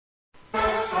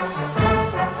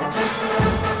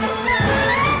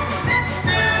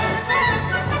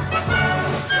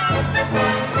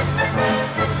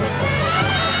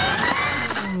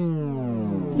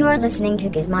You're listening to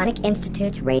Gizmonic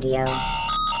Institute's radio.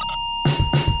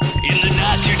 In the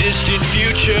not-too-distant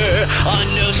future, on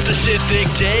no specific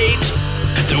date,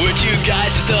 there were two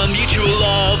guys with a mutual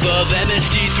love of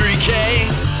MST3K.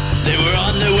 They were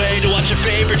on their way to watch their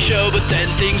favorite show, but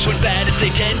then things went bad as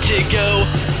they tend to go.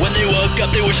 When they woke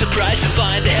up, they were surprised to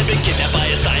find they had been kidnapped by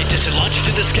a scientist and launched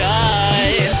into the sky.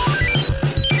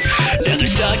 Now they're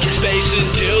stuck in space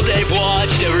until they've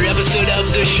watched every episode of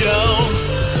the show.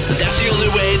 That's the only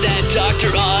way that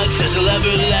Dr. Odd says he'll ever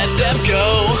let them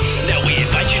go. Now we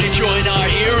invite you to join our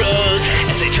heroes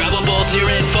as they travel both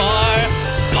near and far,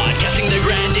 podcasting their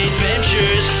grand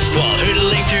adventures while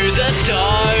hurtling through the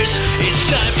stars. It's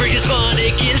time for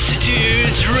Gizmonic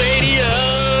Institute's radio.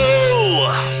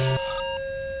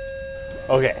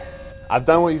 Okay, I've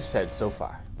done what you've said so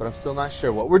far, but I'm still not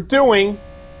sure what we're doing.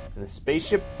 And the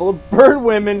spaceship full of bird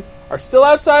women are still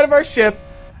outside of our ship,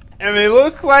 and they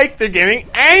look like they're getting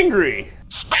angry.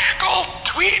 Sparkle,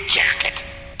 tweed jacket.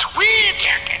 Tweed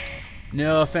jacket.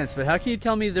 No offense, but how can you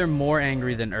tell me they're more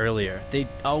angry than earlier? They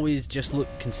always just look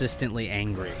consistently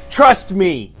angry. Trust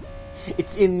me,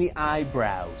 it's in the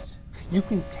eyebrows. You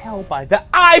can tell by the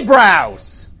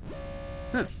eyebrows.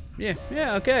 Huh. Yeah,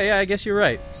 okay, I guess you're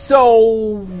right.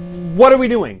 So, what are we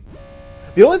doing?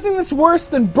 The only thing that's worse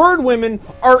than bird women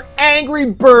are angry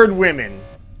bird women.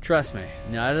 Trust me,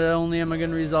 not only am I going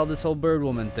to resolve this whole bird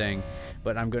woman thing,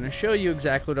 but I'm going to show you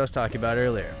exactly what I was talking about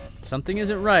earlier. Something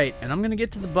isn't right, and I'm going to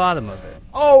get to the bottom of it.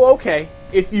 Oh, okay,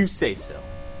 if you say so.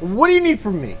 What do you need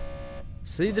from me?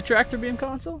 See the tractor beam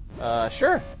console?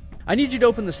 Sure. I need you to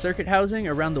open the circuit housing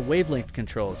around the wavelength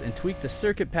controls and tweak the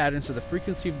circuit pattern so the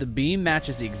frequency of the beam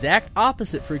matches the exact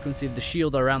opposite frequency of the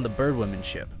shield around the bird woman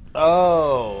ship.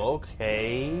 Oh,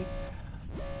 okay.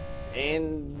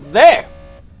 And there.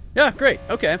 Yeah, great.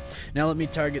 Okay. Now let me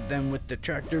target them with the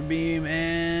tractor beam,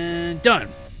 and done.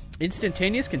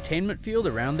 Instantaneous containment field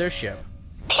around their ship.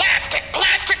 Plastic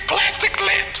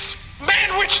lips.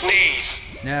 Man-witch knees.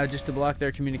 Now just to block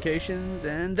their communications,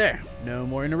 and there. No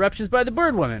more interruptions by the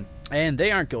bird woman. And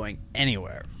they aren't going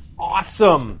anywhere.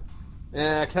 Awesome. Can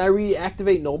I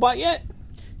reactivate Nullbot yet?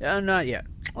 Not yet.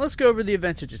 Let's go over the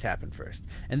events that just happened first.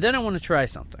 And then I want to try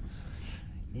something.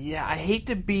 Yeah, I hate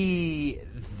to be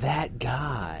that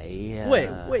guy.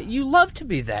 Wait, you love to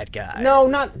be that guy. No,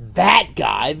 not that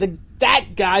guy.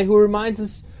 That guy who reminds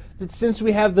us that since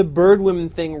we have the bird women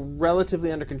thing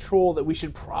relatively under control, that we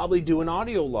should probably do an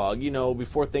audio log,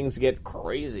 before things get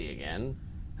crazy again.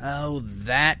 Oh,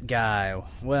 that guy.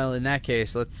 Well, in that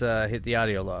case, let's hit the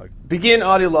audio log. Begin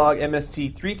audio log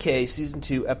MST3K Season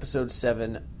 2, Episode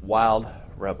 7, Wild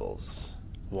Rebels.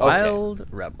 Wild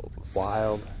Rebels.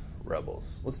 Wild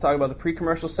Rebels. Let's talk about the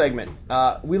pre-commercial segment.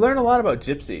 We learned a lot about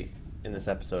Gypsy in this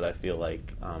episode, I feel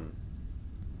like.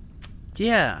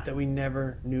 Yeah. That we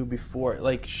never knew before.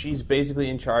 Like, she's basically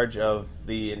in charge of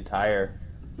the entire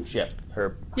ship.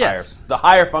 The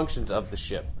higher functions of the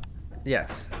ship.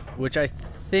 Yes. Which I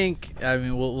think,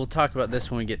 we'll talk about this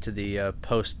when we get to the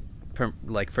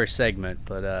first segment,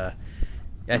 but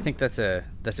I think that's a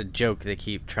joke they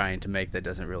keep trying to make that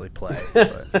doesn't really play.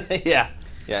 But. Yeah.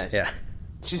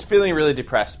 She's feeling really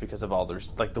depressed because of all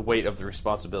the weight of the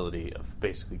responsibility of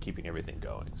basically keeping everything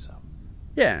going. So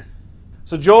yeah.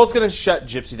 So Joel's going to shut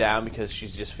Gypsy down because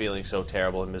she's just feeling so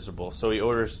terrible and miserable. So he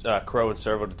orders Crow and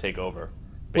Servo to take over.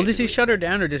 Basically. Well, does he shut her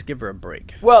down or just give her a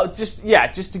break? Well, just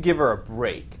to give her a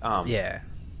break. Yeah.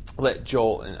 Let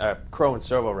Joel and Crow and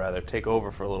Servo rather take over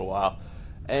for a little while.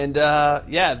 And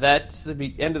that's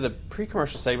the end of the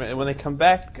pre-commercial segment. And when they come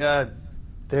back,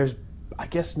 there's, I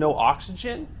guess, no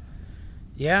oxygen.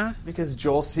 Yeah. Because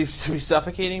Joel seems to be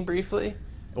suffocating briefly.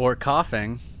 Or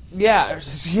coughing. Yeah,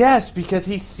 yes, because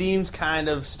he seems kind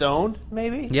of stoned,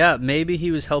 maybe? Yeah, maybe he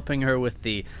was helping her with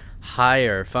the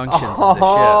higher functions of the ship.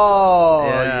 Oh,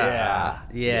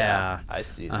 yeah. I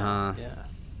see that. Uh-huh. Yeah.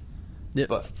 Yep.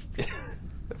 But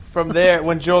from there,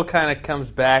 when Joel kind of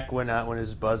comes back, when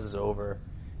his buzz is over,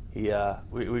 we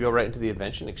go right into the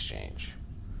invention exchange.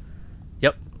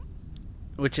 Yep.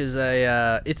 Which is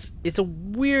it's a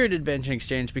weird invention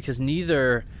exchange because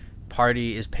neither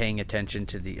party is paying attention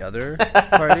to the other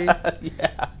party.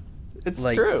 Yeah, it's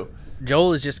true.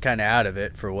 Joel is just kind of out of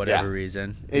it for whatever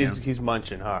reason. He's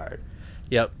munching hard.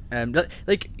 Yep, and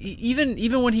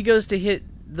even when he goes to hit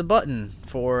the button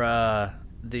for when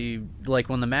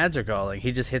the Mads are calling,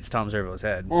 he just hits Tom Servo's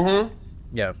head. Mm-hmm.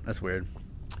 Yeah, that's weird.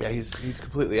 Yeah, he's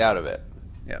completely out of it.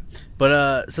 Yeah,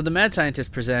 but so the mad scientists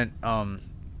present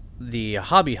the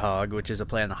Hobby Hog, which is a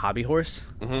play on the hobby horse.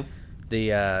 Mm-hmm.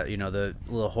 The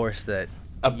little horse a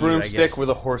broomstick with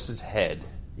a horse's head.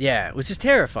 Yeah, which is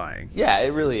terrifying. Yeah,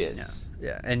 it really is.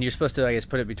 Yeah, and you're supposed to, I guess,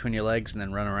 put it between your legs and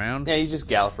then run around. Yeah, you just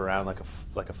gallop around like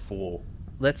a fool.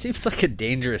 That seems like a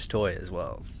dangerous toy as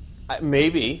well.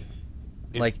 Maybe.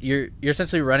 Like you're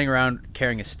essentially running around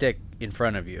carrying a stick in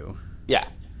front of you. Yeah.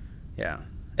 Yeah,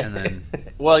 and then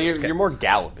Well, you're more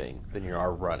galloping than you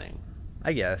are running.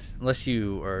 I guess unless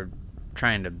you are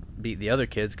trying to beat the other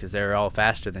kids because they're all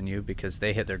faster than you because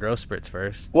they hit their growth spurts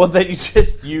first. Well, then you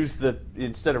just use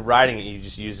instead of riding it, you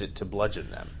just use it to bludgeon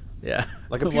them. Yeah.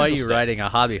 Like a Why are pugil you stick. riding a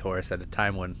hobby horse at a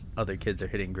time when other kids are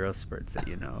hitting growth spurts that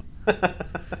you know?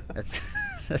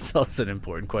 That's also an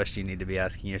important question you need to be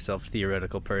asking yourself,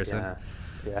 theoretical person.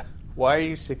 Yeah. Why are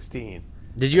you 16?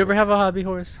 Did you ever have a hobby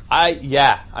horse? I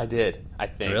did. I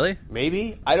think. Really?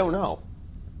 Maybe. I don't know.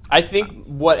 I think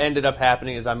what ended up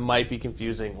happening is I might be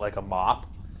confusing like a mop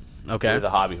Okay. with a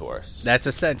hobby horse. That's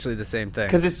essentially the same thing.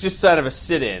 Because it's just kind of a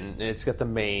sit-in, and it's got the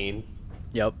mane.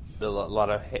 Yep. A lot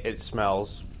of it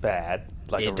smells bad,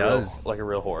 like It a does. like a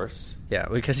real horse. Yeah,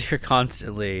 because you're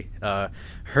constantly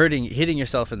hitting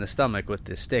yourself in the stomach with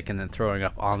this stick and then throwing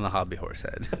up on the hobby horse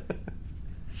head.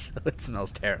 So it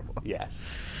smells terrible.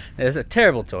 Yes. It's a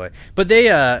terrible toy. But they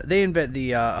invent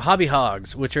the hobby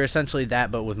hogs, which are essentially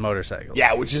that but with motorcycles.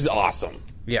 Yeah, which is awesome.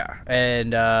 Yeah,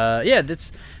 and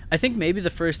that's I think maybe the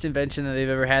first invention that they've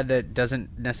ever had that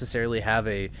doesn't necessarily have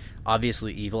a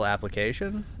obviously evil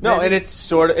application. No, maybe? and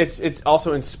it's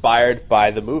also inspired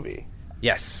by the movie.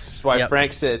 Yes, That's why Yep.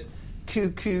 Frank says,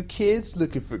 "Cuckoo kids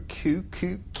looking for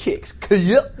cuckoo kicks."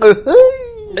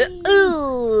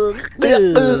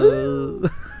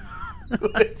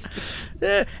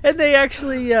 Yeah, and they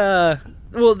actually I'm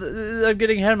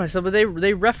getting ahead of myself, but they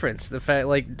reference the fact,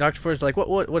 like Dr. Ford's like,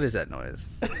 what is that noise?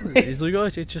 He's like, oh,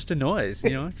 it's just a noise,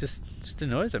 it's just a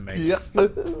noise I make.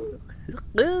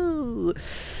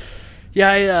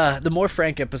 Yeah, the more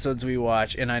Frank episodes we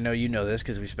watch, and I know you know this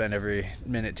because we spend every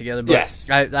minute together, but Yes.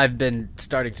 I've been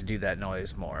starting to do that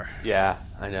noise more. Yeah,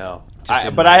 I know.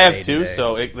 in But I have day-to-day. two,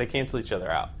 so they cancel each other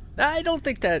out. I don't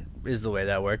think that is the way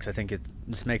that works. I think it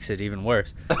just makes it even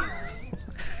worse.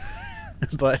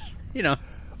 But, Well,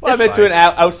 I it's meant to fine. an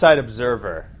outside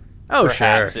observer. Oh,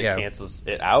 Perhaps sure, it yeah. cancels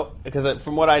it out. Because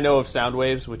from what I know of sound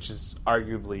waves, which is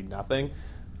arguably nothing,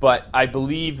 but I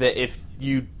believe that if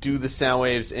you do the sound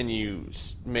waves and you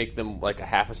make them like a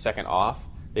half a second off,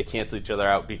 they cancel each other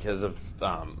out because of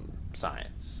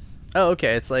science. Oh,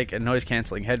 okay. It's like a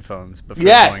noise-canceling headphones, but for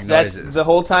Yes, annoying that's noises. the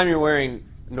whole time you're wearing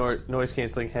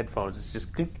noise-canceling headphones. It's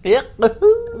just...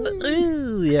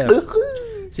 Ooh, yeah.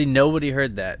 See, nobody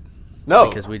heard that No,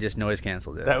 because we just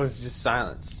noise-canceled it. that was just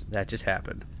silence. That just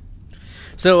happened.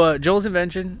 So, Joel's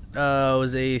invention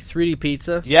was a 3D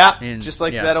pizza. Yeah, And- just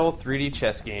like yeah. that old 3D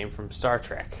chess game from Star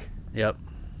Trek. Yep.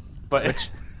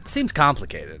 But Seems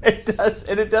complicated. it does,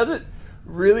 and it doesn't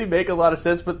really make a lot of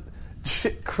sense. But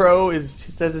Crow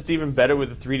says it's even better with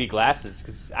the 3D glasses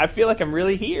because I feel like I'm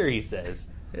really here. He says,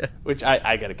 Yeah. which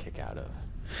I got a kick out of.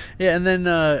 Yeah, and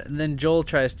then Joel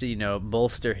tries to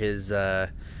bolster his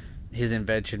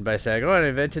invention by saying, "Oh, I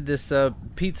invented this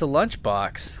pizza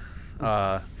lunchbox,"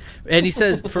 and he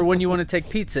says, "For when you want to take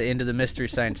pizza into the Mystery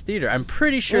Science Theater." I'm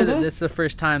pretty sure that that's the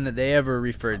first time that they ever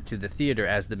referred to the theater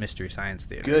as the Mystery Science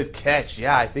Theater. Good catch.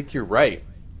 Yeah, I think you're right.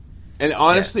 And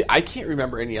honestly, I can't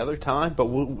remember any other time,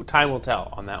 but time will tell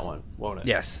on that one, won't it?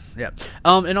 Yes, yeah.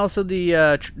 And also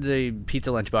the pizza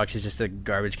lunchbox is just a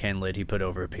garbage can lid he put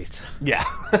over a pizza, Yeah.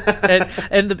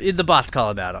 and the bots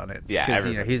call him out on it. Yeah, 'cause,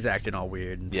 everybody he's does. acting all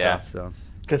weird and Yeah. stuff. So.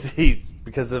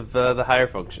 Because of the higher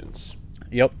functions.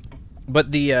 Yep.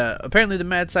 But the apparently the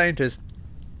mad scientists,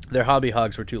 their hobby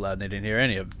hogs were too loud and they didn't hear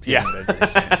any of his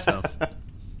invention. So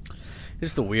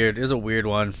it's it was a weird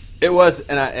one. It was,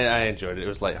 and I enjoyed it. It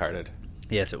was lighthearted.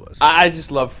 Yes, it was. I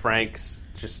just love Frank's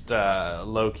just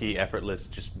low key, effortless,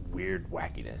 just weird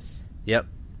wackiness. Yep.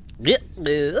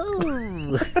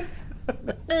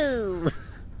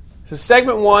 So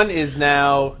segment 1 is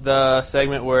now the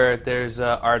segment where there's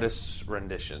artists'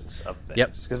 renditions of things.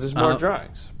 Yep. Because there's more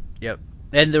drawings. Yep.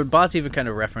 And the bots even kind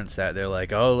of reference that. They're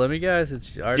like, "Oh, let me guess,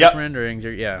 it's artist Yep. renderings."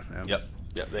 Or yeah.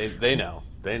 Yep. They know.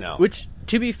 They know. Which,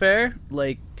 to be fair,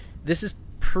 like this is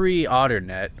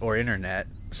pre-Otternet or internet,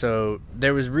 so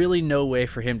there was really no way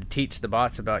for him to teach the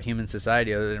bots about human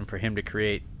society other than for him to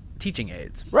create teaching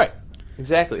aids. Right.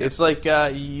 Exactly. It's like you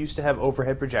used to have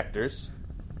overhead projectors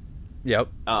Yep.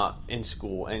 in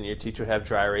school, and your teacher would have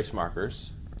dry erase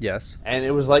markers. Yes. And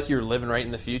it was like you were living right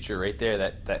in the future, right there.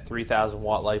 That 3,000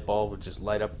 watt light bulb would just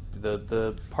light up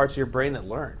the parts of your brain that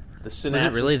learn. The synapses. Was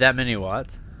it really that many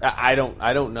watts? I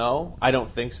don't know. I don't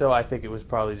think so. I think it was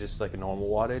probably just like a normal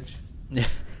wattage.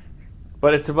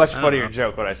 But it's a much funnier know.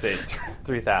 joke when I say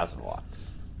 3,000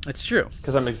 watts. It's true.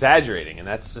 Because I'm exaggerating, and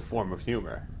that's a form of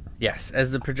humor. Yes,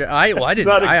 as the project. I didn't.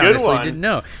 not a I good honestly one, didn't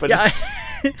know. but- Yeah.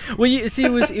 Well, you see, it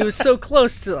was so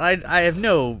close to. I have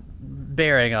no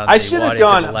bearing on. I the should have wattage of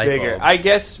gone the light bigger. bulb. I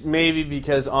guess maybe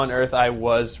because on Earth I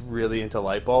was really into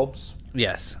light bulbs.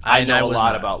 Yes, I know a was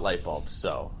lot not. about light bulbs,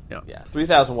 so Yep. yeah,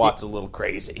 3,000 watts is a little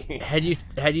crazy. Had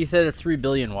you said a 3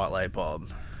 billion watt light bulb,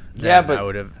 Yeah, then but I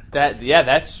would have.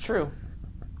 that's true.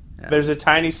 Yeah. There's a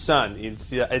tiny sun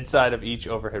inside of each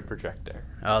overhead projector.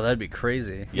 Oh, that'd be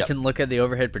crazy. You Yep. can look at the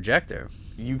overhead projector.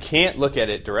 You can't look at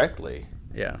it directly,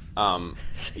 Yeah.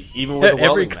 even with a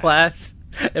every welding mask.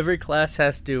 Every class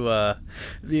has to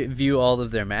view all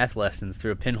of their math lessons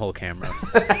through a pinhole camera.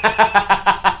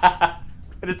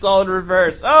 And it's all in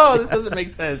reverse. Oh, this doesn't make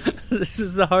sense. This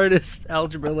is the hardest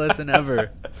algebra lesson ever.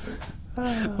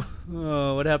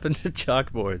 Oh, what happened to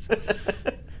chalkboards?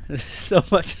 It's so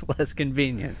much less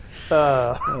convenient.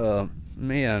 Oh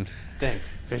man. Dang,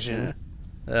 fission.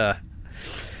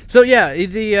 So yeah,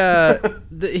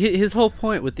 his whole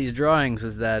point with these drawings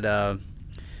was that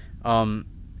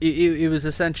it was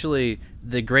essentially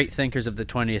the great thinkers of the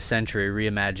 20th century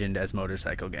reimagined as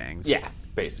motorcycle gangs. Yeah,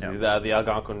 basically. The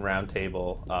Algonquin Round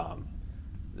Table,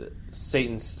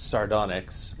 Satan's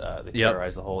Sardonyx, they Yep.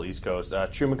 terrorize the whole East Coast.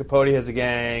 Truman Capote has a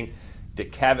gang.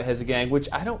 Dick Cavett has a gang, which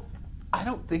I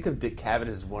don't think of Dick Cavett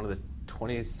as one of the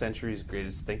 20th century's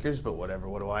greatest thinkers, but whatever,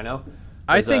 what do I know?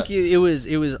 I There's think it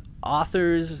was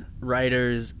authors,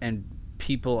 writers, and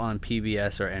people on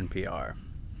PBS or NPR.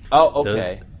 Oh,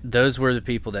 okay. Those were the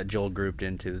people that Joel grouped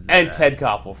into. And Ted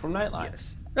Koppel from Nightline.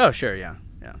 Yes. Oh, sure, yeah.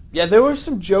 Yeah, there were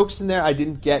some jokes in there I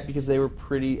didn't get because they were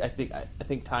pretty, I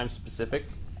think time specific.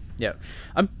 Yeah.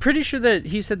 I'm pretty sure that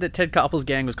he said that Ted Koppel's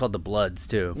gang was called the Bloods,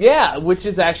 too. Yeah, which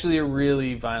is actually a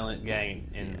really violent gang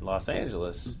in Los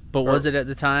Angeles. But was it at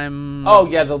the time? Oh,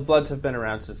 yeah, the Bloods have been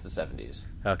around since the 70s.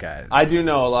 Okay. I do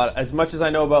know a lot. As much as I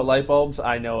know about light bulbs,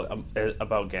 I know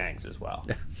about gangs as well.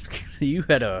 You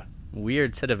had a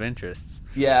weird set of interests.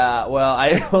 Yeah, well,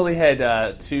 I only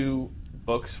had 2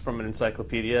 books from an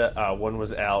encyclopedia. One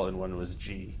was L and one was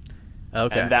G.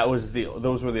 Okay. And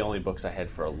those were the only books I had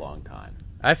for a long time.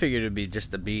 I figured it'd be just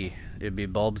the B. It'd be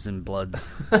bulbs and blood.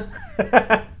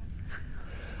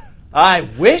 I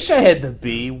wish I had the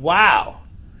B. Wow.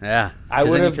 Yeah. I 'Cause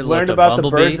would then you have could learned look about up the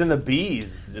Bumblebee. birds and the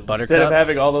bees instead Buttercups. of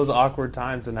having all those awkward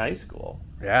times in high school.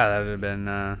 Yeah, that would have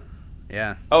been,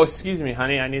 yeah. Oh, excuse me,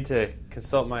 honey. I need to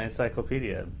consult my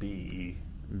encyclopedia. Bee,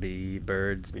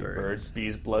 birds, Birds,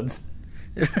 bees, bloods,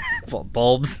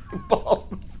 bulbs,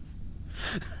 bulbs.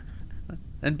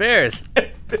 and bears.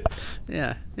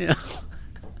 Yeah.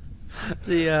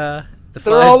 The They're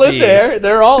five all in Bs. there.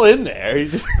 They're all in there. You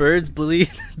just- Birds,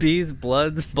 bees,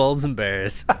 bloods, bulbs, and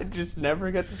bears. I just never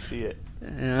got to see it.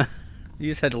 Yeah.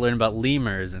 You just had to learn about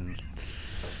lemurs and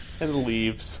And the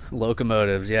leaves,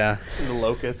 locomotives, yeah. and the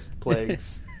locust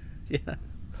plagues. Yeah.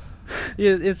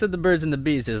 Yeah, it said the birds and the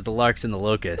bees. It was the larks and the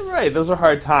locusts. Right, those are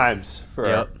hard times for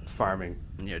our Yep. farming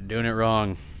You're doing it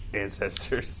wrong.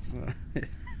 ancestors.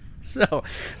 So,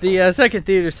 the second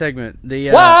theater segment, the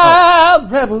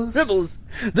Wild rebels,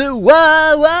 the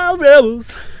wild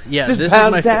rebels. Yeah, just this is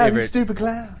pound my down, you favorite. stupid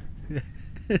clown.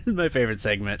 This is my favorite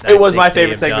segment. It was I my think they favorite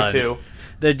have segment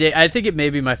done. too. I think it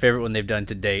may be my favorite one they've done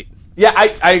to date. Yeah,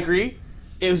 I agree.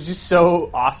 It was just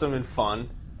so awesome and fun.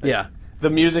 Yeah.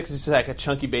 The music is just like a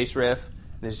chunky bass riff,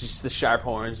 and there's just the sharp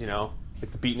horns,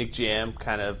 like the Beatnik Jam,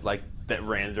 kind of like that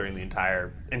ran during the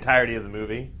entirety of the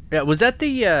movie. Yeah, was that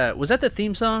the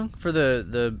theme song for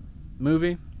the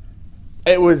movie?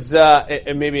 It was,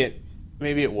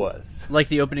 maybe it was. Like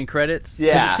the opening credits?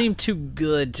 Yeah. Because it seemed too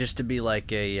good just to be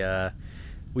like a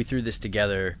we threw this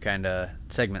together kind of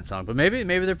segment song. But maybe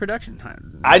their production.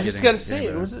 I just gotta say,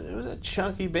 it was a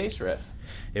chunky bass riff.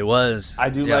 It was. I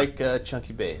do Yeah. like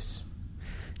chunky bass.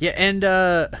 Yeah, and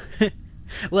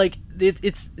like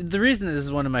it's the reason this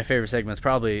is one of my favorite segments,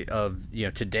 probably of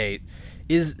to date,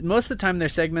 is most of the time their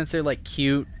segments are like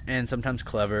cute and sometimes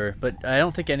clever, but I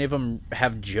don't think any of them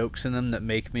have jokes in them that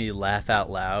make me laugh out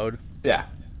loud. Yeah.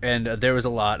 And there was a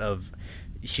lot of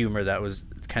humor that was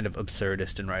kind of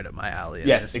absurdist and right up my alley. In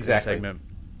Yes, this exactly. segment.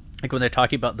 Like when they're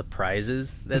talking about the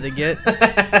prizes that they get.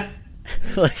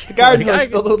 Like, The garden like, hose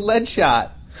filled with lead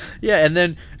shot. yeah, and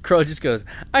then Crow just goes,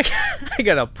 I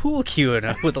got a pool cue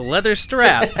with a leather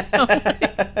strap.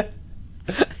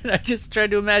 And I just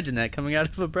tried to imagine that coming out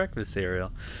of a breakfast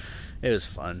cereal. It was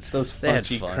fun. Those They had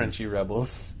funchy, fun. crunchy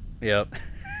rebels. Yep.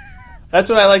 That's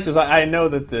what I liked. Was I know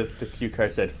that the cue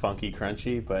card said funky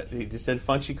crunchy, but he just said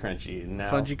funchy crunchy. And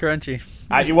now, Funchy crunchy.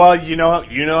 well, you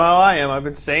know how I am. I've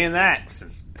been saying that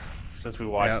since we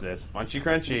watched Yep. this. Funchy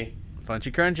crunchy.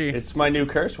 Funchy crunchy. It's my new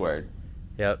curse word.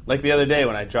 Yep. Like the other day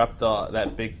when I dropped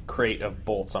that big crate of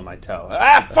bolts on my toe.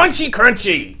 Ah, Funchy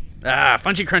Crunchy!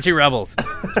 Funchy Crunchy Rebels.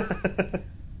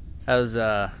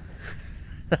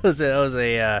 That was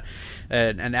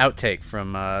an outtake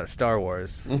from Star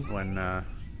Wars when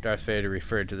Darth Vader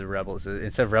referred to the rebels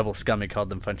instead of Rebel Scum, he called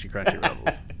them Funchy Crunchy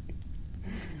Rebels.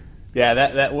 Yeah,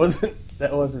 that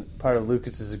wasn't part of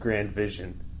Lucas's grand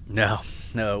vision. No,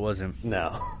 it wasn't.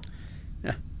 No,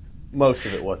 Yeah. most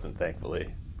of it wasn't,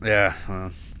 thankfully. Yeah.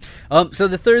 So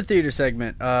the third theater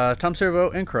segment, Tom Servo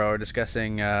and Crow are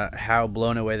discussing how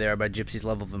blown away they are by Gypsy's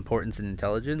level of importance and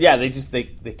intelligence. Yeah, they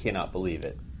cannot believe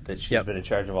it that she's Yep. been in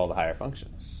charge of all the higher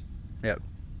functions. Yep.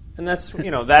 And that's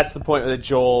that's the point that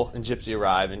Joel and Gypsy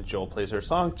arrive, and Joel plays her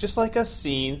song, just like a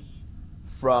scene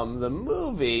from the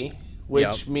movie,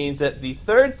 which Yep. means that the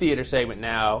third theater segment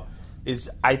now is,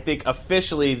 I think,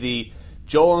 officially the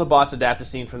Joel and the Bots adapt a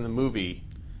scene from the movie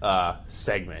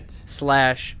segment.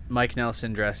 / Mike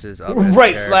Nelson dresses up as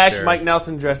Right, a / character. Mike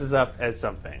Nelson dresses up as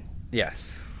something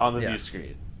Yes. on the Yeah. view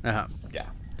screen. Uh-huh. Yeah.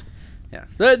 Yeah.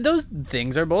 Those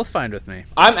things are both fine with me.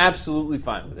 I'm absolutely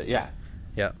fine with it, yeah.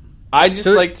 Yep. I just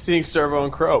So- liked seeing Servo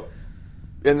and Crow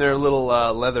in their little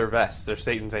leather vests. They're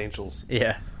Satan's angels.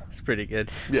 Yeah. It's pretty good.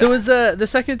 Yeah. So is the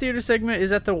second theater segment, is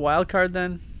that the wild card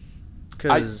then?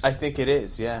 I think it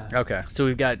is, yeah. Okay. So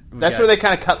we've got That's where they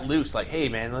kind of cut loose. Like, hey,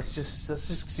 man, let's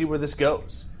just see where this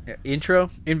goes.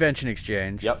 intro, invention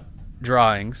exchange, Yep.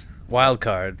 drawings, wild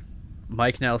card,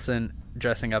 Mike Nelson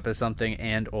dressing up as something,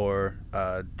 and or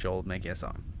Joel making a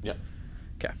song. Yep.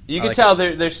 Okay. You I can like tell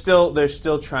it. they're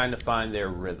still trying to find their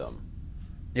rhythm.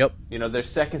 Yep. Their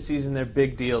second season, they're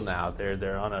big deal now.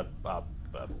 They're on a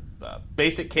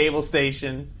basic cable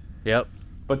station, Yep.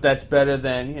 but that's better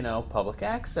than public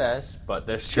access. But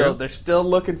they're Sure. still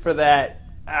looking for that.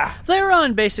 They were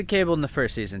on basic cable in the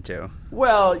first season too.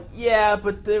 Well, yeah,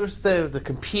 but there was the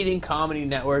competing comedy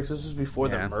networks. This was before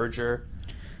Yeah. the merger,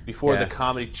 before Yeah. the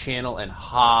Comedy Channel and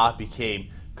Ha became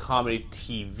Comedy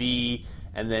TV,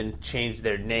 and then changed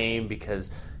their name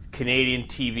because Canadian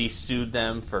TV sued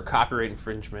them for copyright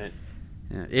infringement.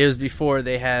 Yeah. It was before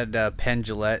they had Penn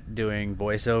Jillette doing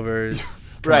voiceovers,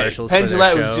 Right, commercials Penn for their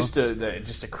Jillette show. was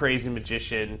just a crazy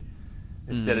magician.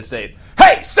 Instead of saying,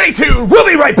 "Hey, stay tuned, we'll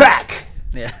be right back."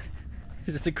 Yeah.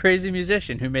 He's just a crazy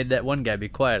musician who made that one guy be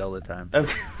quiet all the time. that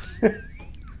was He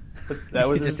just that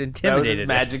was intimidated his him.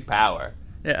 magic power,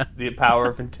 Yeah. the power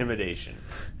of intimidation.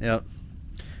 Yep.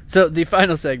 So the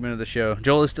final segment of the show,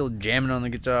 Joel is still jamming on the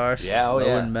guitar, Yeah, oh, slow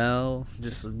yeah. and mellow,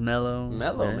 mellow.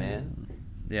 Mellow, man.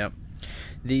 Yep.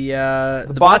 The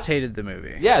bots- bots hated the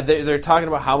movie. Yeah, they're talking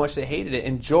about how much they hated it,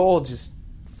 and Joel just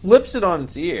flips it on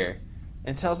its ear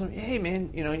and tells him, "Hey,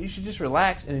 man, you should just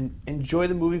relax and enjoy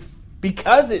the movie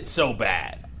because it's so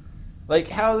bad. Like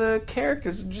how the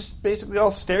characters are just basically all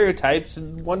stereotypes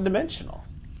and one-dimensional."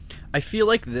 I feel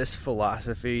like this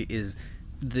philosophy is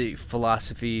the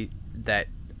philosophy that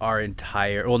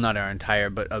not our entire,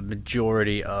 but a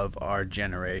majority of our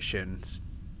generation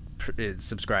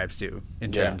subscribes to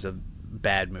in Yeah. terms of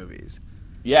bad movies.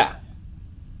 Yeah,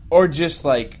 or just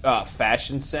like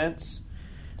fashion sense.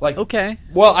 Like, Okay.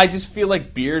 well, I just feel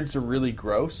like beards are really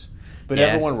gross, but Yeah.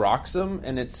 everyone rocks them,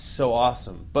 and it's so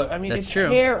awesome. But I mean, That's it's true.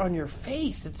 hair on your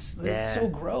face. It's Yeah. so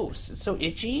gross. It's so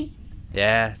itchy.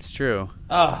 Yeah, it's true.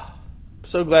 Ah, I'm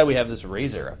so glad we have this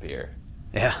razor up here.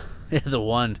 Yeah. The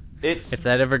one. It's If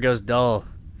that ever goes dull.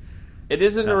 it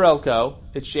is a Norelco.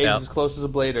 It shaves Yep. as close as a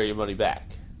blade, or your money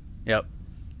back. Yep.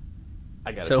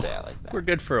 I gotta So say, I like that. we're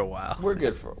good for a while. We're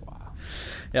good for a while.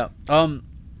 Yeah.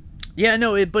 Yeah,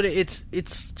 no, but it's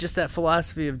just that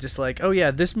philosophy of just like, oh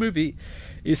yeah, this movie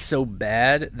is so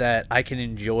bad that I can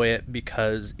enjoy it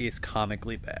because it's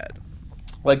comically bad.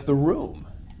 Like The Room.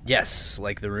 Yes,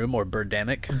 like The Room or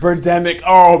Birdemic. Birdemic.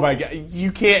 Oh my god,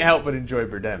 you can't help but enjoy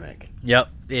Birdemic. Yep,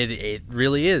 it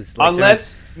really is. Like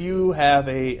Unless you have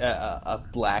a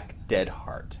black dead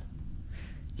heart.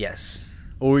 yes,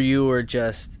 or you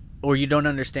don't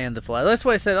understand the philosophy. That's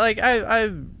why I said, like, I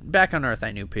back on Earth,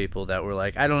 I knew people that were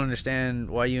like, I don't understand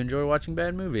why you enjoy watching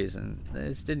bad movies, and they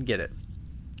just didn't get it.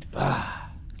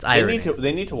 It's irony.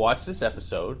 They need to watch this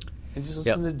episode and just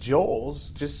listen to Joel's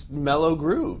just mellow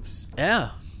grooves.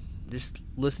 Yeah, just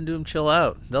listen to them chill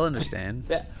out. They'll understand.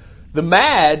 Yeah. The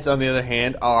Mads, on the other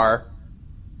hand, are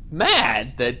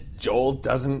mad that Joel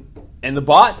doesn't, and the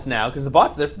bots now, because the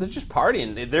bots, they're just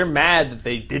partying. They're mad that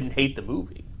they didn't hate the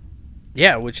movie.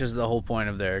 Yeah, which is the whole point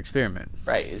of their experiment.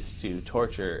 Right, is to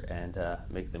torture and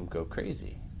make them go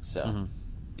crazy. So,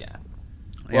 yeah.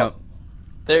 Well,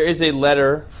 there is a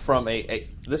letter from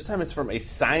this time it's from a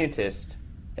scientist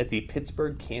at the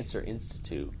Pittsburgh Cancer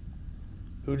Institute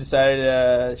who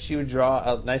decided she would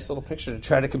draw a nice little picture to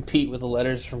try to compete with the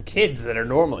letters from kids that are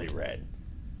normally read.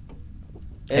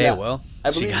 Hey, And, well,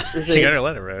 I she believe got her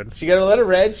letter read. She got her letter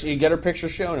read. She got her picture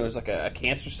shown. It was like a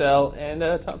cancer cell and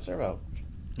a Tom Servo.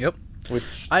 Yep. Which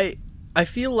I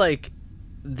feel like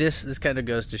this kind of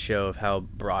goes to show of how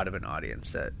broad of an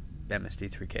audience that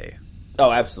MST3K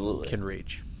absolutely can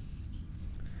reach.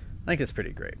 I think it's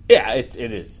pretty great. Yeah, it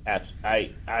is.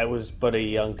 I was but a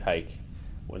young tyke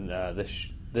when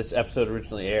this episode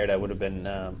originally aired. I would have been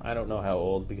I don't know how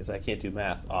old because I can't do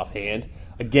math offhand.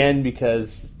 Again,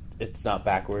 because it's not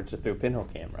backwards or through a pinhole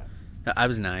camera. I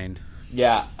was 9.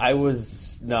 Yeah, I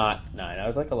was not 9. I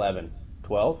was like 11,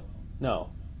 12?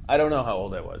 No. I don't know how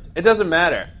old I was. It doesn't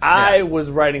matter. I was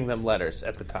writing them letters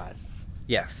at the time.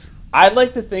 Yes. I'd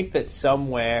like to think that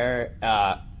somewhere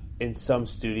in some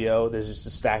studio there's just a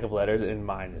stack of letters and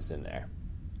mine is in there.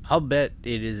 I'll bet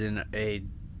it is in a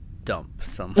dump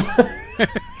somewhere.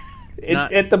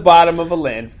 It's at the bottom of a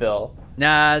landfill.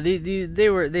 Nah,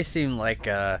 they seem like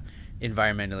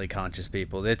environmentally conscious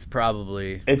people. It's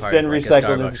probably It's part been of like recycled a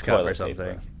Starbucks into cup toilet or something.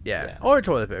 paper. Yeah. Yeah. Or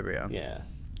toilet paper. Yeah, Yeah.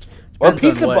 Or a Depends on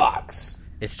pizza what- box.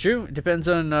 It's true. It depends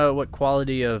on what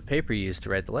quality of paper you use to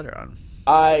write the letter on.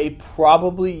 I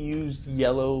probably used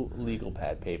yellow legal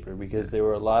pad paper because there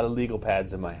were a lot of legal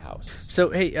pads in my house.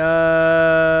 So hey,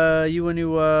 you want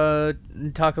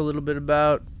to talk a little bit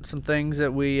about some things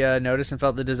that we noticed and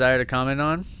felt the desire to comment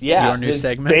on? Yeah, Your new there's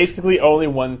segment. basically only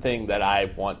one thing that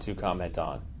I want to comment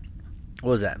on.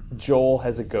 What was that? Joel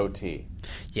has a goatee.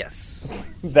 Yes.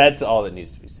 That's all that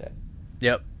needs to be said.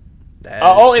 Yep. That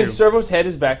Oh, is and true. Servo's head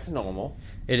is back to normal.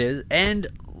 It is, and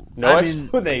No I mean,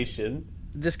 explanation.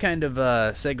 this kind of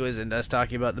segues into us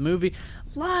talking about the movie.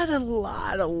 A lot of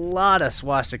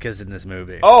swastikas in this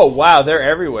movie. Oh, wow, they're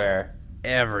everywhere.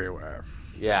 Everywhere.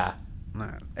 Yeah.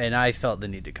 And I felt the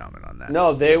need to comment on that.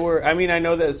 No, they were... I mean, I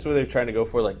know that's what they're trying to go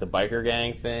for, like the biker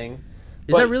gang thing.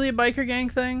 Is that really a biker gang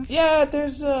thing? Yeah,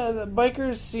 there's... the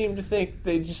bikers seem to think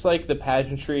they just like the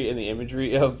pageantry and the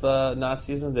imagery of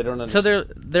Nazism. They don't So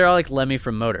understand. they're all like Lemmy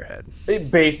from Motorhead.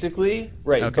 Basically,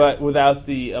 right, Okay. but without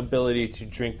the ability to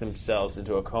drink themselves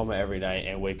into a coma every night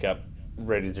and wake up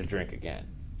ready to drink again.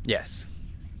 Yes.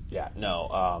 Yeah,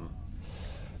 no.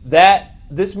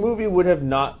 This movie would have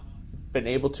not been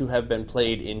able to have been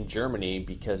played in Germany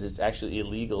because it's actually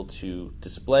illegal to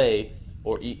display,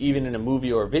 or even in a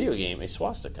movie or a video game, a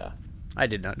swastika. I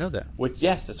did not know that. Which,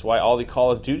 yes, that's why all the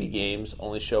Call of Duty games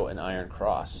only show an Iron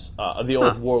Cross, the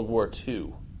old World War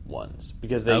II ones,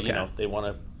 because they, Okay. they want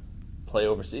to play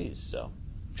overseas. So,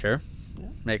 Sure.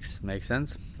 Makes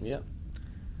sense. yeah.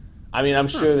 I mean, I'm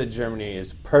sure that Germany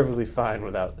is perfectly fine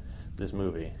without this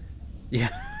movie. Yeah.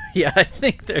 Yeah, I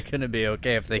think they're going to be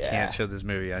okay if they Yeah. can't show this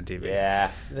movie on TV.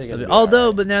 Yeah, they're gonna be Although, all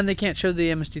right. but then they can't show the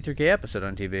MST3K episode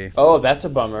on TV. Oh, that's a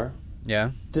bummer.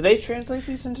 Yeah. Do they translate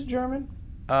these into German?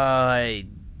 I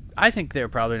think there are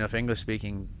probably enough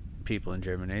English-speaking people in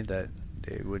Germany that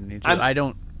they wouldn't need to. I'm I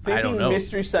don't know.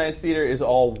 Mystery Science Theater is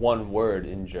all one word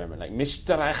in German. Like,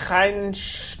 Mr.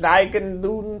 Steigen,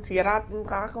 Duden, Tiraten,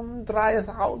 Drachen,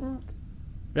 3000.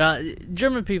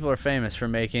 German people are famous for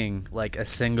making like a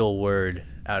single word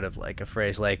out of like a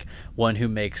phrase. Like one who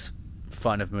makes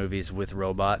fun of movies with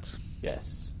robots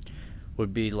Yes.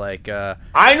 would be like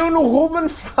Einen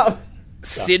Rubenfrauen.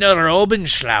 Sinner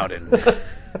Obenschlauden.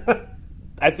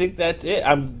 I think that's it.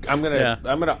 I'm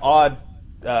gonna odd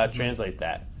translate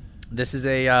that. This is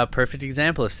a perfect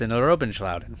example of Sinner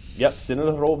Obenschlauden. Yep, Sinner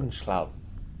Rubenschlauden.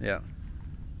 Yeah.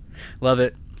 Love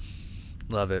it.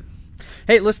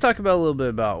 Hey, let's talk about a little bit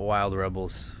about Wild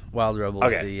Rebels. Wild Rebels,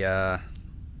 Okay.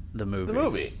 the movie. The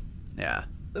movie. Yeah.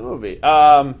 The movie.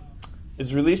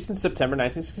 Is released in September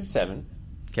 1967.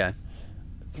 Okay.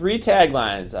 3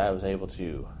 taglines I was able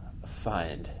to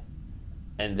find,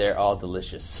 and they're all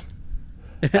delicious.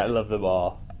 I love them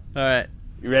all. All right.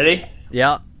 You ready?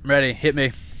 Yeah. Ready. Hit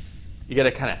me. You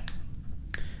gotta kind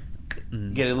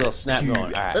of get a little snap going.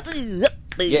 All right.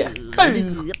 Yeah.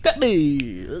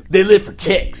 They live for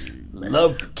kicks,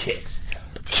 love for kicks,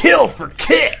 kill for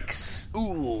kicks. Ooh.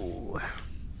 All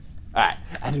right.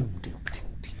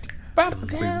 They're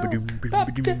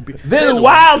the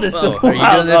wildest of the are you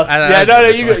wild. doing this? I Yeah, do no,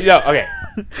 this you one. go. No, okay.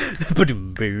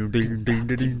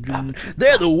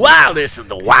 They're the wildest of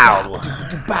the wild ones.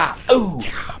 Ooh,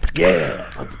 yeah.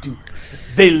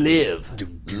 They live,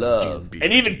 love,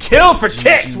 and even kill for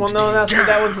kicks. Well, no,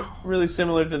 that one's really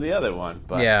similar to the other one.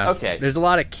 But Yeah. okay. There's a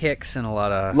lot of kicks and a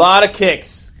lot of lot of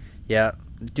kicks. yeah,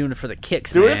 doing it for the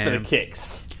kicks, Doing man. it for the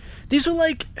kicks. These were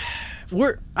like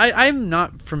I'm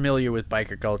not familiar with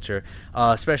biker culture,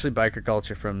 especially biker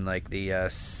culture from like the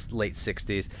late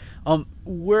 '60s.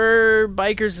 Were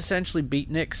bikers essentially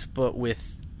beatniks, but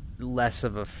with less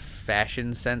of a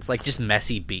fashion sense, like just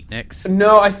messy beatniks?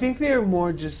 No, I think they're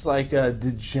more just like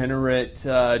degenerate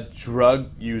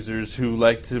drug users who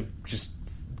like to just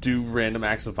do random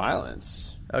acts of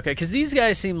violence. Okay, because these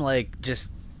guys seem like just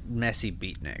messy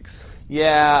beatniks.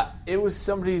 Yeah, it was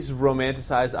somebody's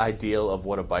romanticized ideal of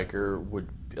what a biker would,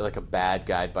 like a bad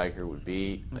guy biker would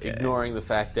be, ignoring the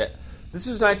fact that this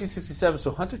was 1967,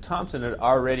 so Hunter Thompson had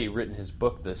already written his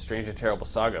book, The Strange and Terrible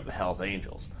Saga of the Hells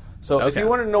Angels. So if you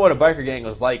want to know what a biker gang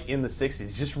was like in the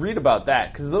 60s, just read about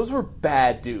that, because those were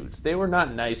bad dudes. They were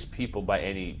not nice people by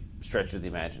any stretch of the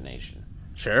imagination.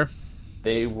 Sure.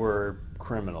 They were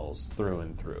criminals through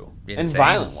and through. Insane. And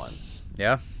violent ones.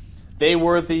 Yeah. They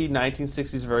were the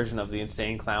 1960s version of the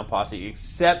Insane Clown Posse,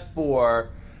 except for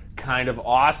kind of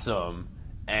awesome,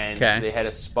 and they had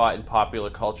a spot in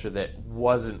popular culture that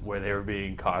wasn't where they were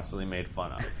being constantly made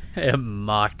fun of.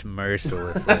 Mocked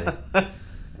mercilessly.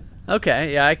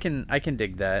 Okay, yeah, I can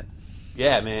dig that.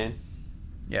 Yeah, man.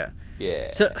 Yeah.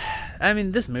 Yeah. So, I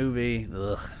mean, this movie,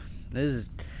 I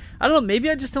don't know, maybe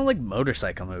I just don't like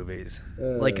motorcycle movies.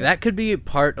 Like, that could be a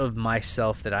part of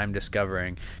myself that I'm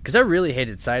discovering. Because I really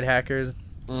hated Side Hackers,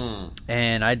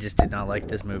 and I just did not like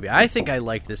this movie. I think I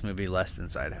liked this movie less than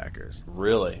Side Hackers.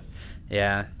 Really?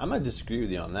 Yeah. I'm going to disagree with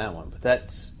you on that one, but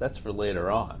that's for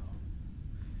later on.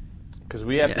 Because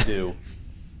we have to do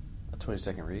a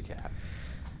 20-second recap.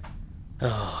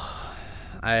 Oh,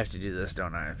 I have to do this,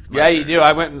 don't I? Yeah, you do.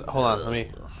 Hold on, let me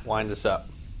wind this up.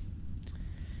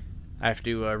 I have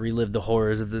to relive the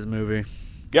horrors of this movie.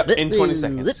 Yep, in 20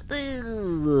 seconds.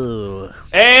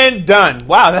 And done.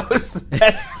 Wow, that was the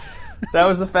best. That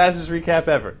was the fastest recap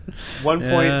ever.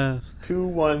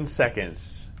 1.21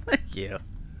 seconds. Thank you.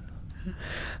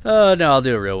 Oh, no, I'll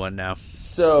do a real one now.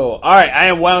 So, all right, I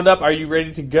am wound up. Are you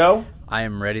ready to go? I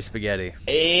am ready, spaghetti.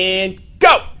 And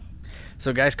go!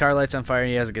 So, guy's car lights on fire,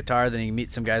 and he has a guitar. Then he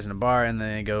meets some guys in a bar, and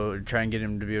then they go try and get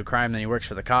him to do a crime. Then he works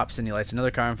for the cops, and he lights another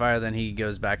car on fire. Then he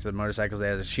goes back to the motorcycles. They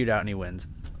have a shootout, and he wins.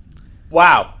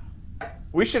 Wow.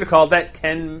 We should have called that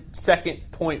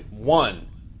 10-second.1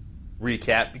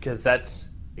 recap, because that's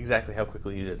exactly how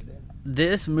quickly you did it.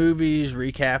 This movie's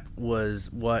recap was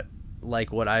what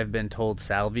I've been told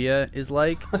salvia is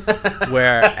like,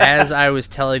 where as I was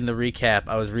telling the recap,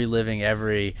 I was reliving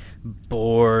every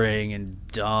boring and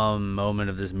dumb moment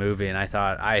of this movie, and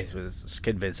I was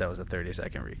convinced that was a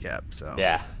 30-second recap. So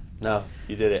yeah, no,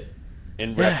 you did it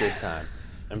in record time.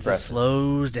 Impressive. It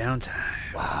slows down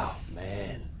time. Wow,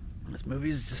 man, this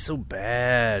movie is just so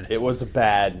bad. It was a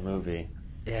bad movie.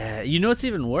 Yeah, you know what's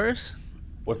even worse?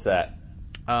 What's that?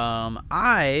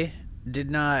 I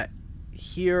did not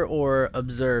hear or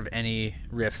observe any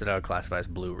riffs that I would classify as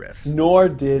blue riffs. Nor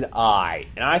did I.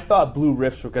 And I thought blue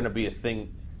riffs were going to be a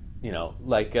thing,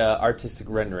 like artistic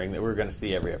rendering that we were going to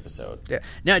see every episode. Yeah.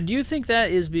 Now, do you think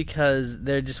that is because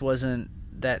there just wasn't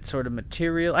that sort of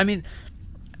material? I mean,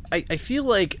 I feel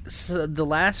like the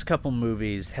last couple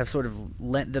movies have sort of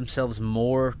lent themselves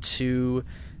more to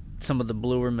some of the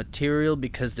bluer material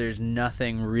because there's no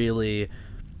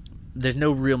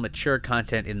real mature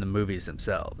content in the movies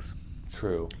themselves.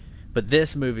 True. But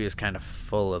this movie is kind of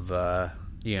full of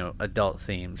adult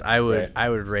themes. I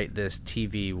would rate this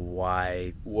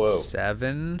TVY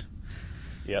 7.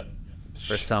 Yep.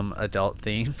 For some adult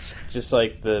themes. Just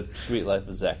like the Sweet Life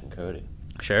of Zack and Cody.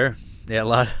 Sure. Yeah, a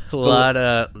lot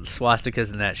of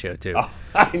swastikas in that show too. Oh,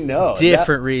 I know.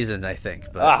 Different reasons, I think.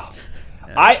 But,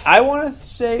 I want to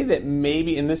say that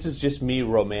maybe, and this is just me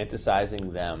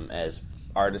romanticizing them as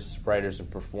artists, writers,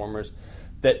 and performers,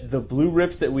 that the blue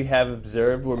riffs that we have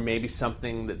observed were maybe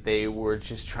something that they were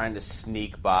just trying to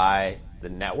sneak by the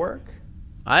network.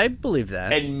 I believe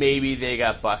that. And maybe they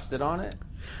got busted on it.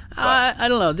 I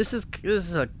don't know. This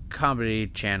is a comedy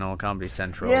channel, Comedy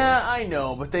Central. Yeah, I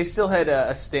know, but they still had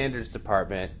a standards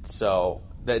department, so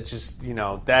that just,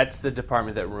 that's the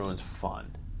department that ruins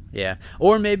fun. Yeah.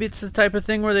 Or maybe it's the type of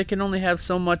thing where they can only have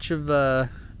so much of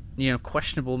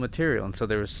questionable material, and so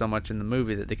there was so much in the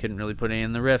movie that they couldn't really put any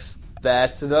in the riffs.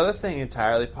 That's another thing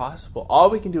entirely possible.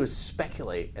 All we can do is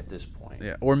speculate at this point.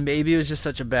 Yeah, or maybe it was just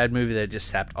such a bad movie that it just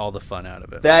sapped all the fun out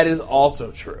of it. That is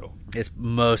also true. It's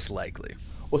most likely.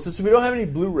 Well, since we don't have any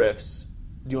blue riffs,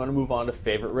 do you want to move on to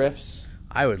favorite riffs?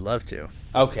 I would love to.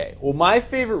 Okay. Well, my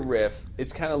favorite riff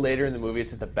is kind of later in the movie.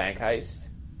 It's at the bank heist.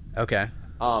 Okay.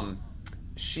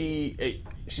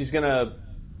 She's gonna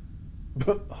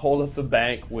hold up the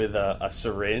bank with a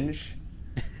syringe,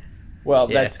 Well,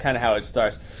 Yeah. that's kind of how it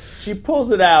starts. She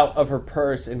pulls it out of her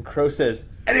purse, and Crow says,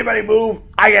 "Anybody move,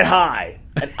 I get high."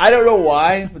 And I don't know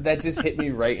why, but that just hit me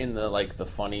right in the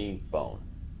funny bone.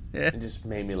 Yeah. It just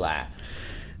made me laugh.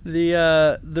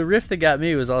 The riff that got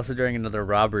me was also during another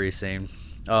robbery scene.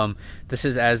 This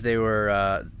is as they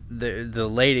were the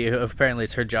lady who apparently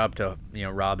it's her job to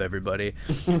rob everybody.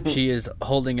 She is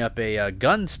holding up a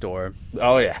gun store,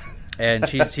 Oh yeah. and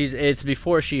she's it's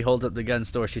before she holds up the gun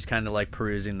store. She's kind of like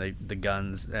perusing the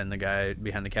guns, and the guy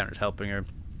behind the counter is helping her.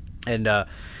 And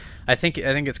I think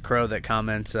it's Crow that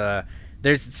comments.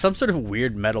 There's some sort of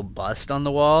weird metal bust on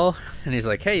the wall, and he's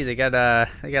like, "Hey, they got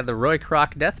the Roy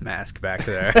Kroc death mask back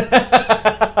there,"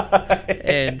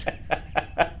 and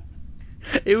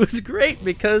it was great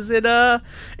because it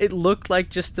looked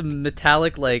like just the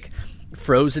metallic, like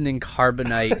frozen in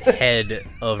carbonite head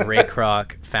of Ray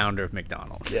Kroc, founder of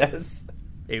McDonald's. Yes.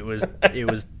 It was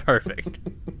perfect,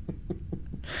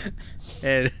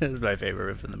 and it was my favorite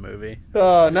riff in the movie.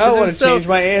 Oh, now I it want was to so- change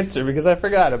my answer because I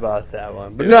forgot about that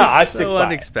one. But It no, was I stick so by it.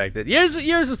 unexpected.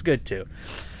 Yours was good too,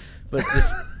 but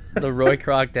the Roy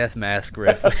Kroc death mask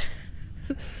riff was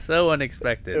so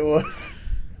unexpected. It was.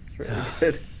 It's really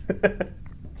good.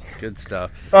 Good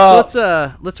stuff. Uh,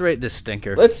 So let's rate this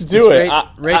stinker. Let's do it.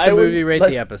 Rate I the would movie. Rate let-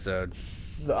 the episode.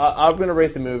 I'm gonna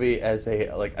rate the movie as a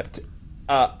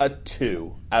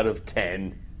 2 out of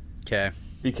 10 Okay.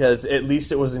 because at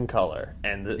least it was in color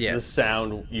and the Yes.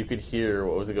 sound, you could hear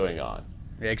what was going on.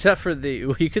 Yeah, except for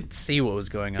you could see what was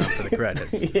going on for the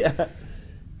credits. Yeah.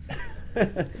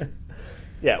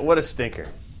 Yeah. What a stinker.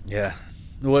 Yeah.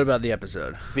 What about the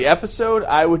episode? The episode,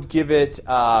 I would give it.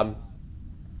 I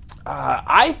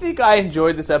think I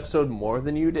enjoyed this episode more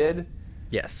than you did.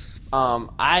 Yes. I'm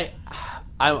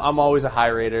always a high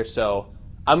rater, so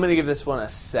I'm gonna give this one a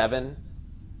 7.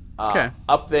 Okay.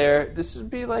 Up there, this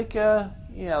would be like a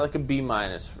B-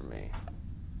 for me,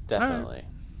 definitely.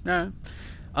 No.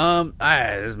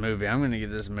 This movie. I'm gonna give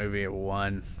this movie a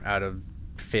 1 out of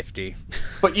 50.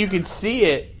 But you could see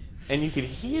it and you could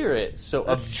hear it, so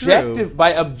That's by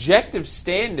objective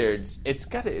standards, it's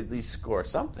got to at least score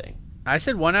something. I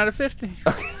said 1 out of 50.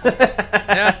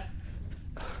 Yeah.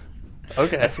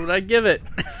 Okay, That's what I'd give it.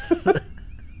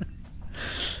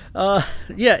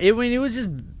 Yeah, it was just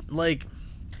like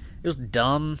it was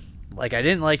dumb. Like I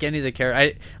didn't like any of the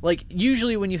characters. Like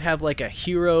usually when you have like a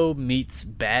hero meets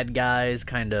bad guys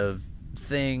kind of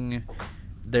thing,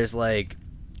 there's like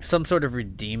some sort of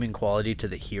redeeming quality to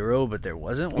the hero, but there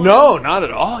wasn't one. no, not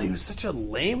at all. He was such a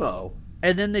lame-o.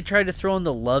 And then they tried to throw in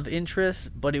the love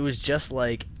interest, but it was just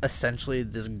like essentially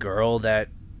this girl that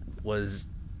was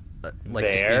like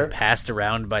just There? being passed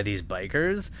around by these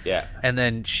bikers. Yeah. And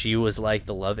then she was like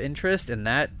the love interest, and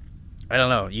that, I don't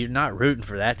know, you're not rooting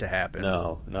for that to happen.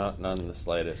 No, not in the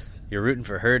slightest. You're rooting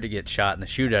for her to get shot in the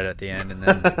shootout at the end, and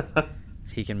then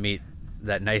he can meet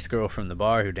that nice girl from the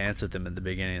bar who danced with him at the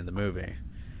beginning of the movie.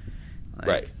 Like,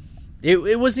 Right.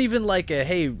 It wasn't even like a,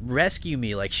 hey, rescue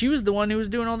me. Like, she was the one who was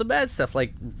doing all the bad stuff,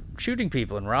 like shooting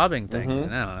people and robbing things.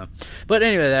 And I don't know. But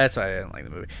anyway, that's why I didn't like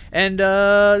the movie. And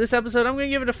this episode, I'm going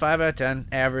to give it a 5 out of 10.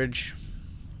 Average.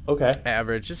 Okay.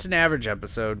 Average. Just an average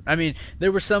episode. I mean,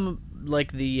 there were some,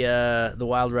 like the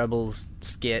Wild Rebels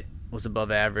skit was above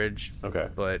average. Okay.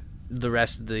 But the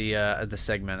rest of the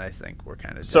segment, I think, were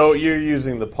kind of So you're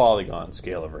using the Polygon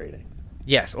scale of rating.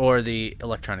 yes, or the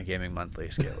Electronic Gaming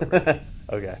Monthly scale.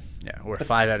 Okay. Yeah, where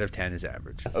 5 out of 10 is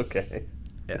average. Okay.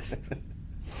 Yes.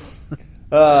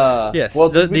 Yes. Yes. Well,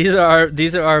 These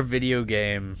are our video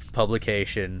game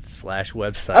publication /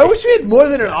 website. I wish we had more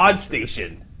than an odd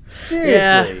station.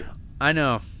 Seriously. Yeah, I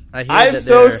know. I hear I'm that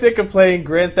so they're- sick of playing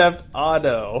Grand Theft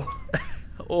Auto.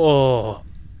 Oh,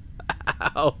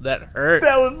 ow, that hurt.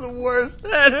 That was the worst.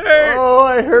 That hurt. Oh,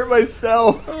 I hurt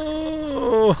myself.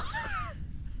 Oh.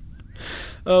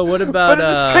 Oh, what But about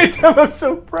at the same time, I'm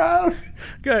so proud.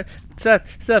 good.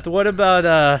 Seth, what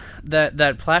about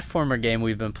that platformer game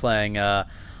we've been playing,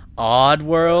 Odd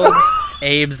World,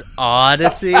 Abe's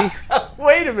Odyssey?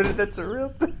 Wait a minute, that's a real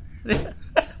thing.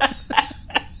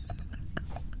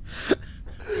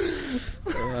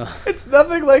 It's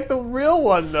nothing like the real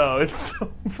one, though. It's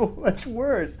so much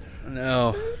worse.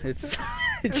 No, it's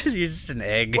you're just an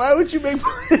egg, Why would you make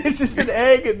it's just an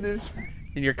egg and there's...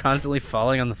 and you're constantly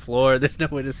falling on the floor. There's no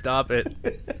way to stop it.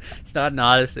 It's not an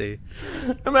Odyssey.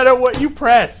 No matter what you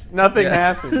press, nothing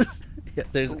happens. Yeah,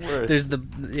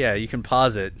 worst. you can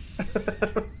pause it.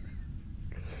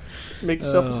 Make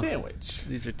yourself a sandwich.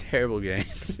 These are terrible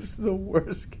games. It's the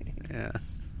worst game. Yeah.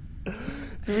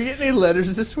 Did we get any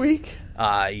letters this week?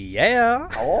 Yeah,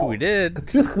 Oh. we did.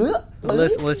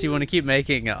 Unless you want to keep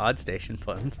making Odd Station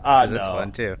puns. 'cause that's no.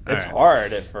 fun too. It's All right.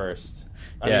 hard at first.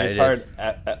 I Yeah, mean, it's it hard. is.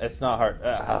 It's not hard.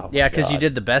 Oh, Yeah, because you God.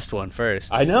 did the best one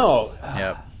first. I know.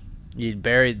 Yep. You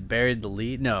buried the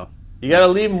lead. No. You got to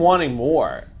leave them wanting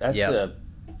more. That's Yep.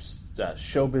 a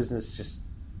show business just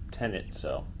tenet.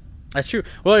 So That's true.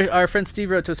 Well, our friend Steve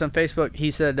wrote to us on Facebook.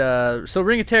 He said, so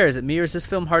Ring of Terror, is it me or is this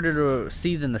film harder to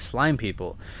see than the Slime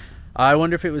People? I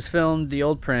wonder if it was filmed, the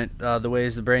old print, the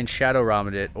ways the brain shadow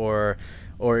robbed it, or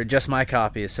just my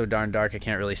copy is so darn dark I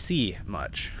can't really see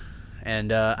much.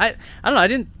 And I don't know, I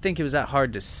didn't think it was that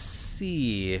hard to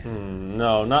see.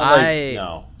 no, not I-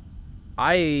 no.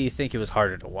 I think it was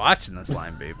harder to watch than the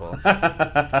Slime People.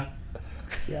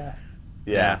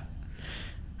 Yeah.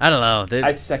 I don't know.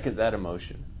 I second that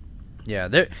emotion. Yeah,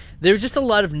 there was just a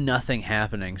lot of nothing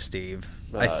happening, Steve.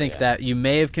 I think yeah. that you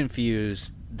may have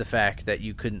confused the fact that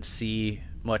you couldn't see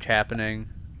much happening,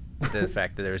 the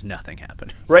fact that there was nothing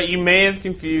happening. Right, you may have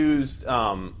confused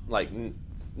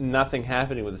nothing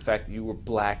happening with the fact that you were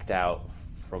blacked out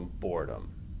from boredom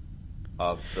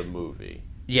of the movie.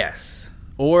 Yes.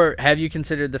 Or have you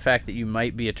considered the fact that you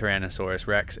might be a Tyrannosaurus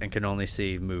Rex and can only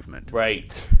see movement?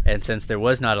 Right. And since there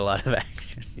was not a lot of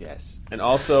action. Yes. And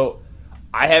also,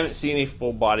 I haven't seen a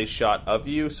full body shot of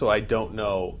you, so I don't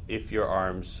know if your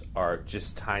arms are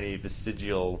just tiny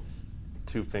vestigial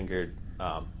two-fingered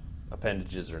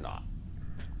appendages or not.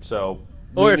 So,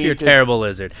 we Or if need you're a to- terrible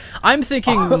lizard. I'm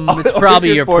thinking it's or probably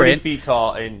if you're your 40 print. feet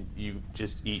tall and you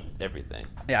just eat everything.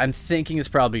 Yeah, I'm thinking it's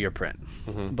probably your print.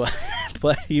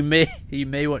 But you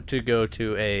may want to go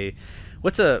to a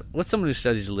what's someone who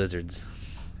studies lizards?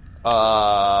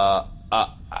 A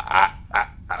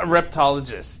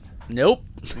reptologist. Nope.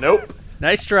 Nope.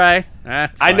 Nice try.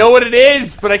 That's I fine. know what it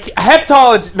is, but I can't.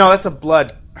 Heptologist. No, that's a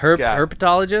blood. God.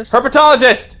 Herpetologist?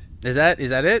 Herpetologist. Is that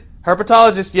it?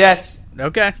 Herpetologist. Yes.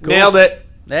 Okay, cool. Nailed it.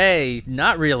 Hey,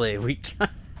 not really. We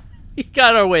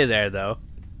got our way there though.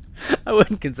 I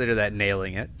wouldn't consider that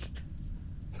nailing it.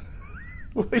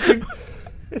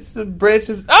 It's the branch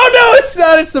of. Oh no, it's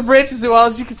not. It's the branch of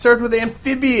zoology concerned with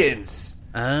amphibians.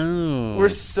 Oh. We're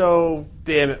so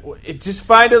damn it. Just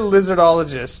find a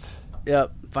lizardologist.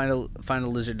 Yep. Find a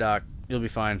lizard doc. You'll be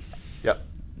fine. Yep.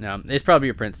 No, it's probably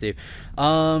your print, Steve.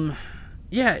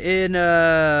 Yeah,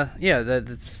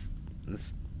 that's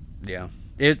yeah.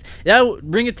 That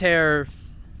Ring of Terror,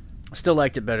 still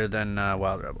liked it better than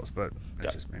Wild Rebels, but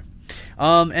that's just me.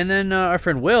 And then our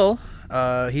friend Will,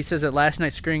 he says at last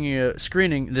night's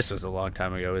screening, this was a long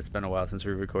time ago, it's been a while since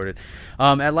we recorded.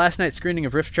 At last night's screening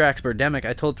of Riff Tracks Birdemic,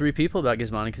 I told 3 people about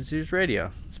Gizmonic Institute's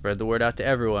radio. Spread the word out to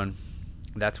everyone.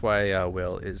 That's why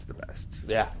Will is the best.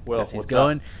 Yeah. Well, Because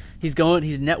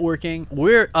he's networking.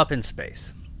 We're up in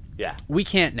space. Yeah. We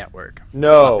can't network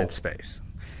No. up in space.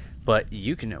 But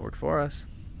you can network for us.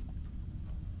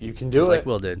 You can do Just it. like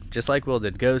Will did. Just like Will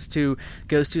did. Goes to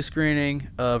screening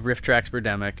of Riff Tracks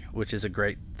Birdemic, which is a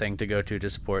great thing to go to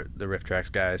support the Riff Tracks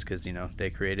guys because, they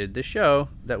created this show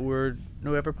that we're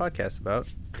no ever podcast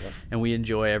about. Yeah. And we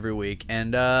enjoy every week.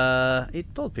 And he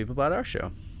told people about our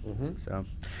show. Mm-hmm. So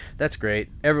that's great.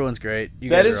 Everyone's great.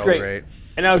 You That guys is are all great. great.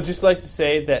 And I would just like to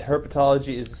say that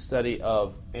herpetology is the study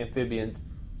of amphibians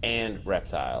and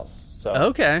reptiles. So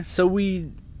Okay. So we we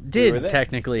were did there.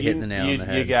 technically hit the nail on the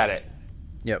head. You got it.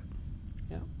 Yep.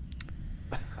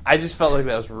 I just felt like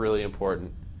that was really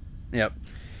important. Yep.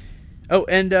 Oh,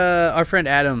 and our friend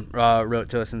Adam wrote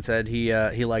to us and said he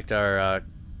liked our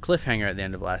cliffhanger at the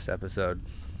end of last episode.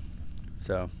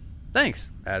 So,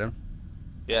 thanks, Adam.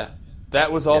 Yeah,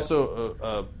 that was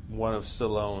also one of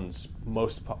Stallone's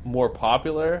more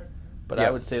popular, but I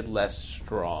Yep. would say less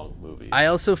strong movies. I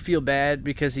also feel bad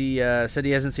because he said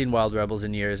he hasn't seen Wild Rebels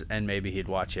in years, and maybe he'd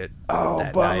watch it.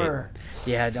 that bummer. night.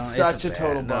 Yeah, don't. Such it's a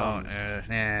total bad-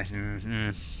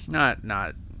 bum.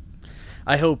 Not.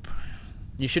 I hope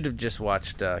you should have just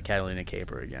watched Catalina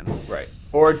Caper again. Right,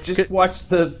 or just watch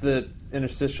the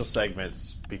interstitial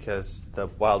segments because the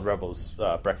Wild Rebels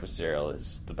breakfast cereal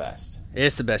is the best.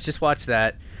 It's the best. Just watch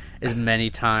that as many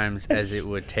times as it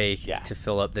would take Yeah. to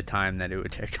fill up the time that it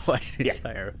would take to watch the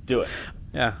entire. Do it.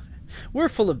 Yeah, we're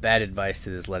full of bad advice to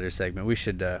this letter segment. We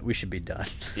should be done.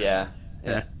 Yeah.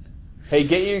 Hey,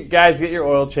 get your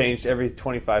oil changed every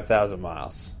 25,000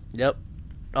 miles. Yep.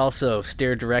 Also,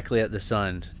 stare directly at the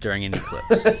sun during an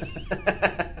eclipse.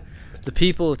 The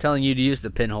people telling you to use the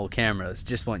pinhole cameras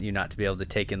just want you not to be able to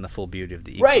take in the full beauty of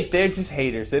the eclipse. Right, they're just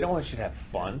haters. They don't want you to have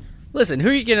fun. Listen, who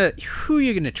are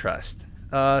you gonna trust?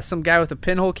 Some guy with a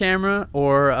pinhole camera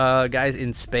or guys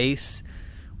in space?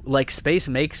 Like space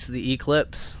makes the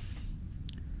eclipse.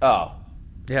 Oh,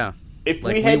 Yeah. if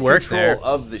Like, we we had work control there.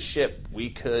 of the ship, we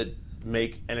could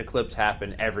make an eclipse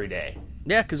happen every day.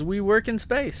 Yeah, because we work in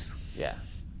space. Yeah.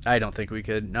 I don't think we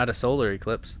could. Not a solar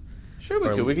eclipse. Sure, we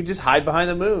Or- could. We could just hide behind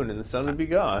the moon, and the sun would be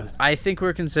gone. I think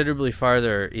we're considerably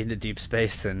farther into deep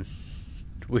space than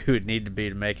we would need to be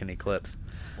to make an eclipse.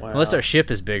 Wow. Unless our ship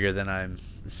is bigger than I'm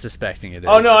suspecting it is.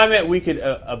 Oh no, I meant we could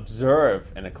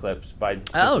observe an eclipse by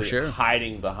simply sure.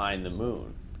 hiding behind the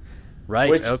moon. Right,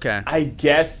 Which okay. I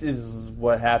guess is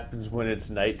what happens when it's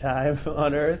nighttime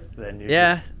on Earth. Then you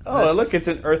Yeah, oh, that's- look, it's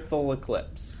an earthful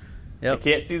eclipse. I Yep,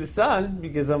 can't see the sun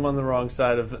because I'm on the wrong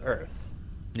side of the Earth.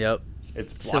 yep.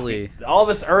 It's blocking, Silly. All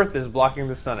this Earth is blocking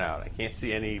the sun out. I can't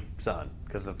see any sun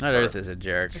because of That Earth is a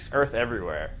jerk. Just Earth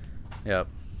everywhere. Yep,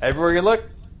 Everywhere you look,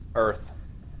 Earth.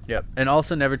 yep. And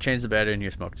also never change the battery in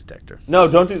your smoke detector. No,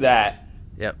 don't do that.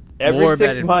 Yep. Every More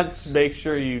 6 bad months, make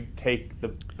sure you take the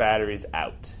batteries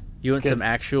out. You want some because-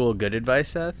 actual good advice,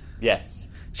 Seth? Yes.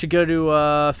 Should go to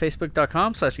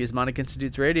facebook.com/Gizmonic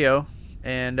Institutes Radio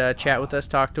and chat with us,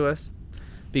 talk to us,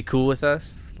 be cool with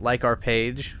us, like our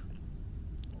page.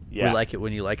 Yeah. We like it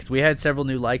when you like it. We had several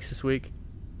new likes this week,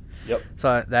 Yep.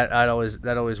 so that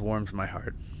always warms my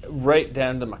heart. Right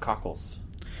down to my cockles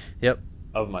Yep,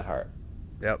 of my heart.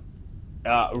 yep.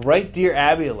 Write Dear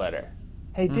Abby a letter.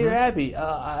 Hey, Dear Mm-hmm. Abby,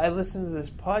 I listened to this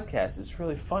podcast. It's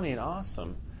really funny and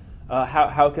awesome.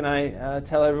 How can I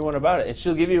tell everyone about it? And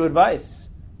she'll give you advice.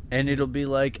 And it'll be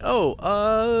like, find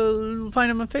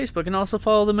them on Facebook and also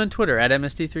follow them on Twitter at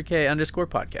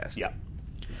MSD3K_podcast. Yeah.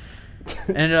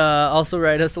 And also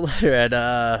write us a letter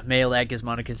at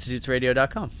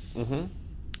mail@gizmonicinstitutesradio.com. Mm-hmm.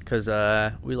 Because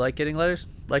we like getting letters,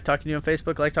 like talking to you on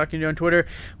Facebook, like talking to you on Twitter.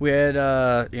 We had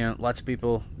lots of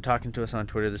people talking to us on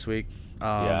Twitter this week.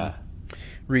 Yeah.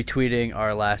 Retweeting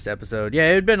our last episode.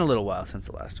 Yeah, it had been a little while since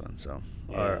the last one, so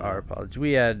our apologies.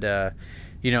 We had,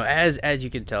 as you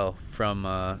can tell from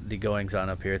the goings on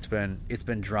up here, it's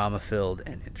been drama filled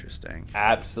and interesting.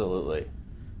 Absolutely.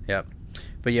 Yep.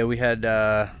 But yeah, we had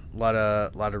a lot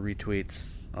of retweets,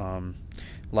 a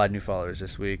lot of new followers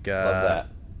this week. Love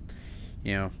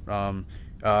that.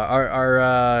 Our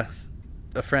a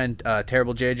friend,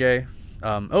 Terrible JJ.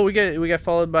 We got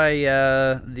followed by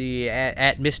the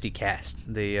at MistyCast,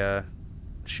 the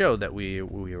show that we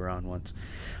were on once.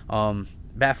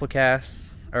 Bafflecast,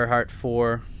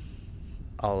 Earhart4,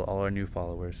 all our new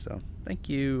followers. So thank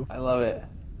you. I love it.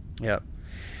 Yep.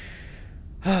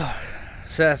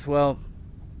 Seth, well,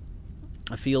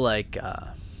 I feel like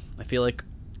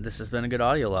this has been a good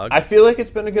audio log. I feel like it's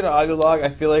been a good audio log. I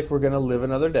feel like we're going to live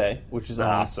another day, which is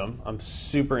awesome. I'm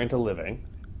super into living.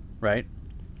 Right.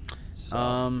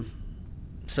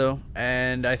 So.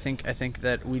 And I think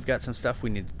that we've got some stuff we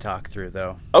need to talk through,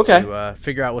 though. Okay. To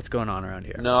figure out what's going on around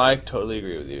here. No, I totally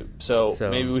agree with you. So So-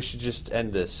 maybe we should just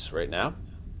end this right now.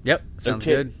 Yep. Sounds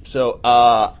good. So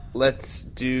let's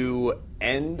do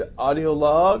End Audio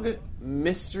Log,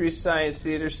 Mystery Science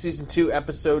Theater, Season 2,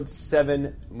 Episode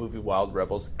 7, Movie Wild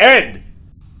Rebels. End!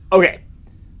 Okay,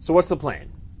 so what's the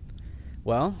plan?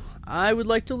 Well, I would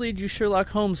like to lead you Sherlock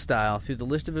Holmes style through the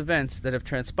list of events that have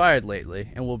transpired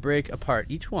lately, and we'll break apart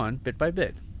each one bit by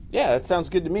bit. Yeah, that sounds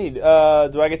good to me. Do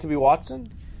I get to be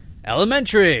Watson?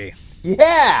 Elementary.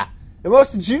 Yeah! And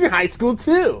most of junior high school,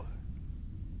 too.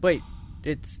 Wait,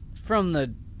 it's from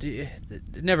the...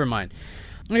 Never mind.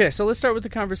 Okay, so let's start with the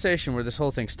conversation where this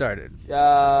whole thing started.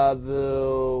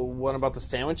 The one about the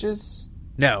sandwiches?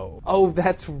 No. Oh,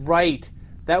 that's right.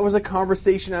 That was a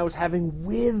conversation I was having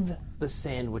with the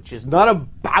sandwiches, not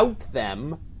about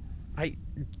them.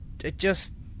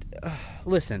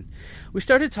 Listen, we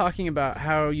started talking about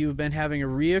how you've been having a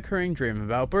reoccurring dream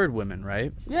about bird women,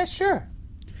 right? Yeah, sure.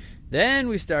 Then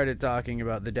we started talking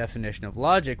about the definition of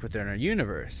logic within our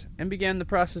universe, and began the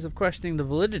process of questioning the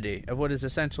validity of what is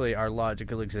essentially our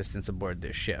logical existence aboard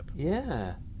this ship.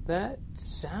 Yeah, that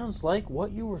sounds like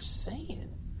what you were saying.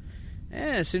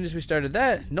 And as soon as we started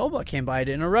that, Nobot came by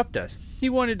to interrupt us. He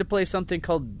wanted to play something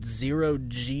called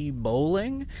Zero-G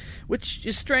Bowling, which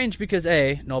is strange because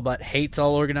A, Nobot hates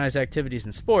all organized activities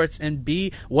in sports, and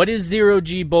B, what is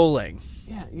Zero-G Bowling?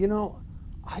 Yeah,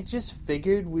 I just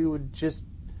figured we would just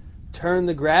turn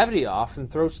the gravity off and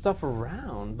throw stuff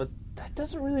around, but that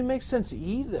doesn't really make sense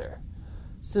either.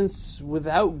 Since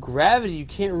without gravity, you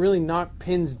can't really knock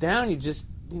pins down, you just,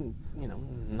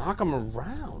 knock them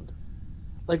around.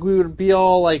 Like, we would be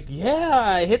all like, yeah,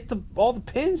 I hit all the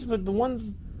pins, but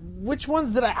which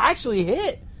ones did I actually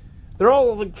hit? They're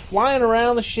all, like, flying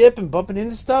around the ship and bumping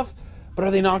into stuff, but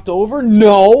are they knocked over?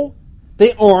 No,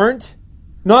 they aren't.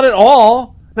 Not at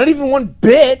all. Not even one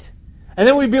bit. And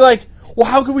then we'd be like, well,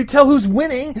 how can we tell who's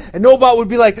winning? And Nobot would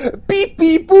be like, beep,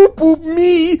 beep, boop, boop,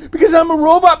 me, because I'm a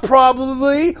robot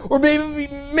probably. Or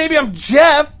maybe I'm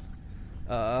Jeff.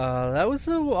 That was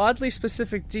an oddly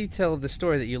specific detail of the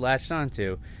story that you latched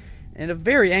onto. and a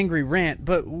very angry rant,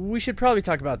 but we should probably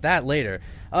talk about that later.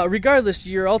 Regardless,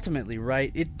 you're ultimately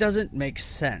right. It doesn't make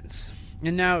sense.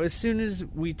 And now, as soon as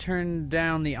we turned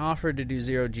down the offer to do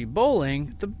zero-G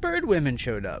bowling, the bird women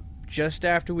showed up, just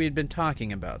after we had been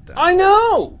talking about them. I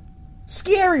know!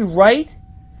 Scary, right?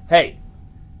 Hey,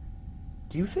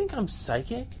 do you think I'm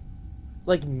psychic?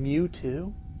 Like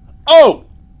Mewtwo? Oh!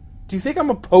 Do you think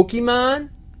I'm a Pokemon?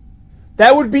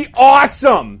 That would be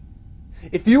awesome!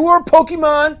 If you were a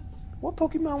Pokemon, what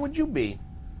Pokemon would you be?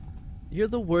 You're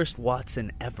the worst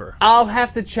Watson ever. I'll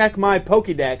have to check my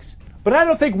Pokédex, but I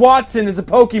don't think Watson is a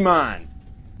Pokemon.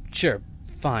 Sure,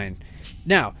 fine.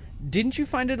 Now, didn't you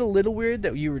find it a little weird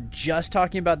that you were just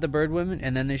talking about the bird women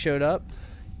and then they showed up?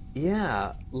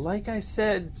 Yeah, like I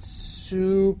said,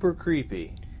 super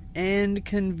creepy. And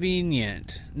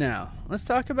convenient. Now, let's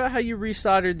talk about how you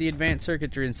resoldered the advanced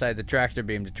circuitry inside the tractor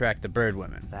beam to track the bird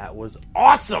women. That was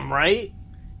awesome, right?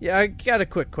 Yeah, I got a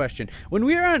quick question. When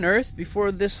we were on Earth,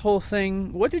 before this whole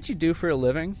thing, what did you do for a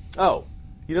living? Oh,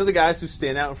 you know the guys who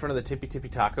stand out in front of the Tippy Tippy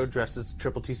Taco dressed as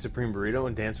Triple T Supreme Burrito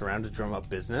and dance around to drum up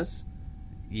business?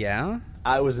 Yeah?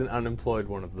 I was an unemployed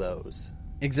one of those.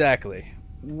 Exactly.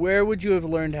 Where would you have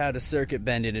learned how to circuit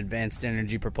bend an advanced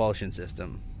energy propulsion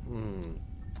system?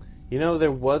 You know,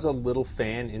 there was a little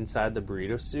fan inside the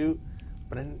burrito suit,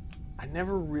 but I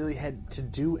never really had to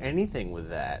do anything with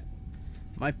that.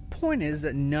 My point is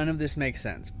that none of this makes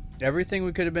sense. Everything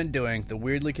we could have been doing, the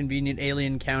weirdly convenient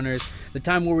alien encounters, the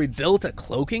time where we built a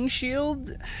cloaking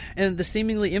shield, and the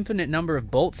seemingly infinite number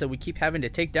of bolts that we keep having to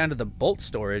take down to the bolt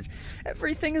storage,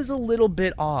 everything is a little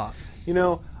bit off. You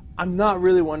know, I'm not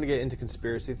really one to get into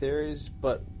conspiracy theories,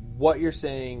 but what you're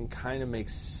saying kind of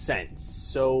makes sense.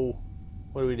 So,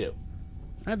 what do we do?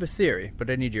 I have a theory,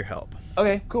 but I need your help.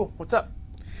 Okay, cool. What's up?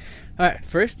 Alright,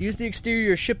 first, use the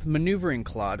exterior ship maneuvering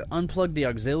claw to unplug the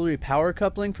auxiliary power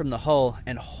coupling from the hull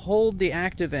and hold the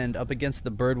active end up against the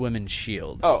birdwomen's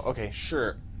shield. Oh, okay,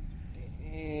 sure.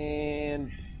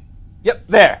 And... Yep,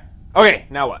 there. Okay,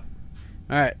 now what?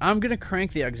 Alright, I'm gonna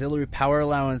crank the auxiliary power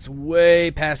allowance way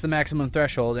past the maximum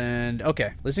threshold, and...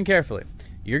 Okay, listen carefully.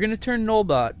 You're gonna turn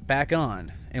Nullbot back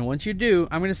on, and once you do,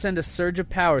 I'm gonna send a surge of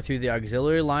power through the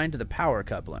auxiliary line to the power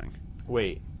coupling.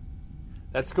 Wait.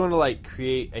 That's going to, like,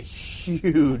 create a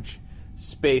huge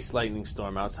space lightning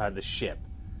storm outside the ship.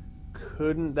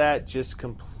 Couldn't that just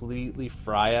completely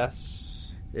fry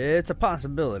us? It's a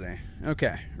possibility.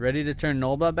 Okay, ready to turn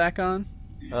Nullbot back on?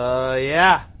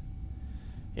 Yeah.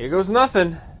 Here goes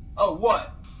nothing. Oh,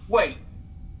 what? Wait.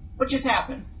 What just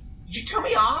happened? Did you turn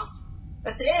me off?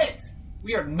 That's it.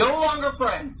 We are no longer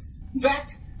friends. In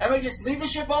fact, I may just leave the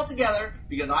ship altogether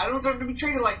because I don't deserve to be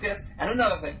treated like this. And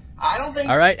another thing, I don't think...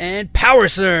 Alright, and power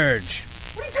surge!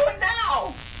 What are you doing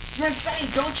now? You're insane,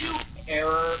 don't you?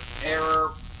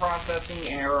 Error, processing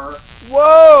error.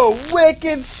 Whoa!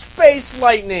 Wicked space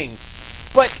lightning!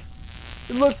 But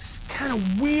it looks kind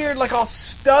of weird, like all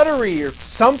stuttery or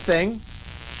something.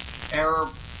 Error,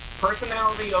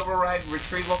 personality override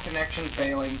retrieval connection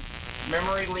failing,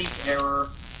 memory leak error,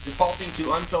 defaulting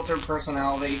to unfiltered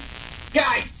personality.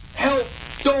 Guys, help!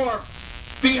 Door!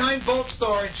 Behind bolt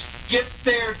storage! Get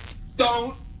there!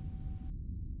 Don't!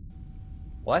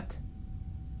 What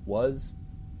was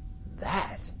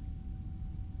that?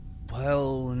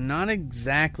 Well, not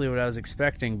exactly what I was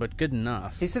expecting, but good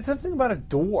enough. He said something about a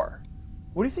door.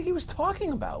 What do you think he was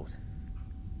talking about?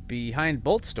 Behind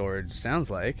bolt storage,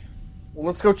 sounds like. Well,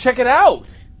 let's go check it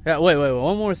out! Yeah, wait,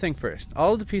 one more thing first.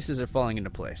 All of the pieces are falling into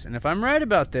place, and if I'm right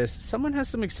about this, someone has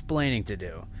some explaining to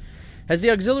do. Has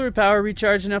the auxiliary power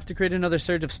recharged enough to create another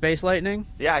surge of space lightning?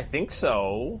 Yeah, I think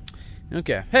so.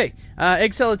 Okay. Hey,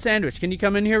 Egg Salad Sandwich, can you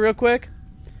come in here real quick?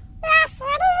 Yes,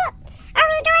 what is it? Are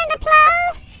we going to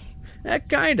play?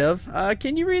 Kind of.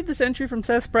 Can you read this entry from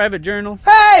Seth's private journal?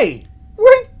 Hey!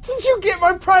 Where did you get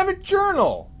my private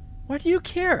journal? Why do you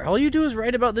care? All you do is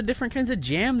write about the different kinds of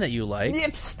jam that you like.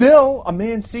 Yep, still, a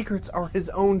man's secrets are his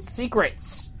own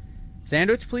secrets.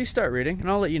 Sandwich, please start reading, and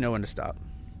I'll let you know when to stop.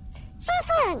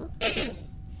 Sure thing.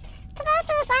 Today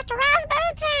feels like a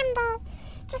raspberry jam day.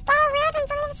 Just all red and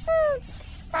full of seeds.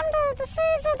 Some days the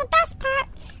seeds are the best part,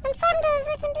 and some days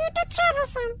they can be a bit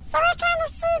troublesome. So what kind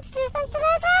of seeds do you think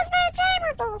today's raspberry jam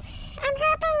will be? I'm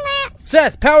hoping that...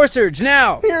 Seth, power surge,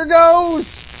 now! Here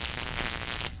goes!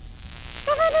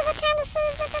 Will they be the kind of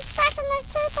seeds that get stuck in their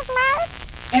teeth of life?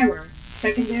 Error.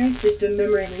 Secondary system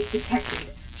memory leak detected.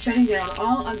 Shutting down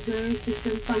all auxiliary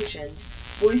system functions.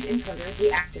 Voice encoder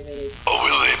deactivated. Or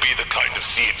will they be the kind of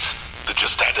seeds that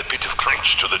just add a bit of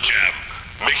crunch to the jam,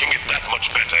 making it that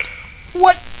much better?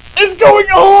 What is going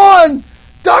on?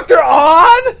 Dr.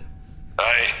 Odd?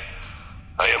 I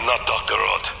am not Dr.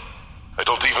 Odd. I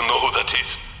don't even know who that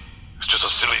is. just a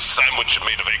silly sandwich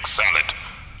made of egg salad.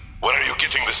 Where are you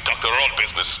getting this Dr. Odd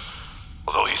business?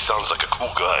 Although he sounds like a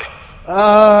cool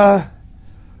guy.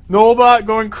 Nullbot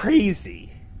going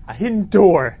crazy. A hidden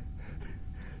door.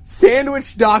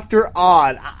 Sandwich Dr.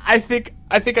 Odd. I think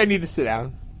I need to sit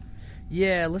down.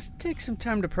 Yeah, let's take some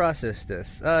time to process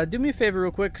this. Do me a favor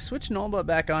real quick. Switch Nullbot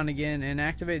back on again and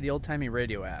activate the old-timey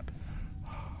radio app.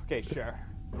 Okay, sure.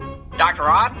 Dr.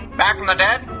 Odd, back from the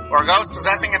dead, or a ghost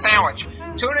possessing a sandwich.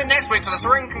 Tune in next week for the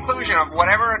thrilling conclusion of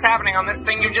whatever is happening on this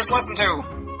thing you just listened to.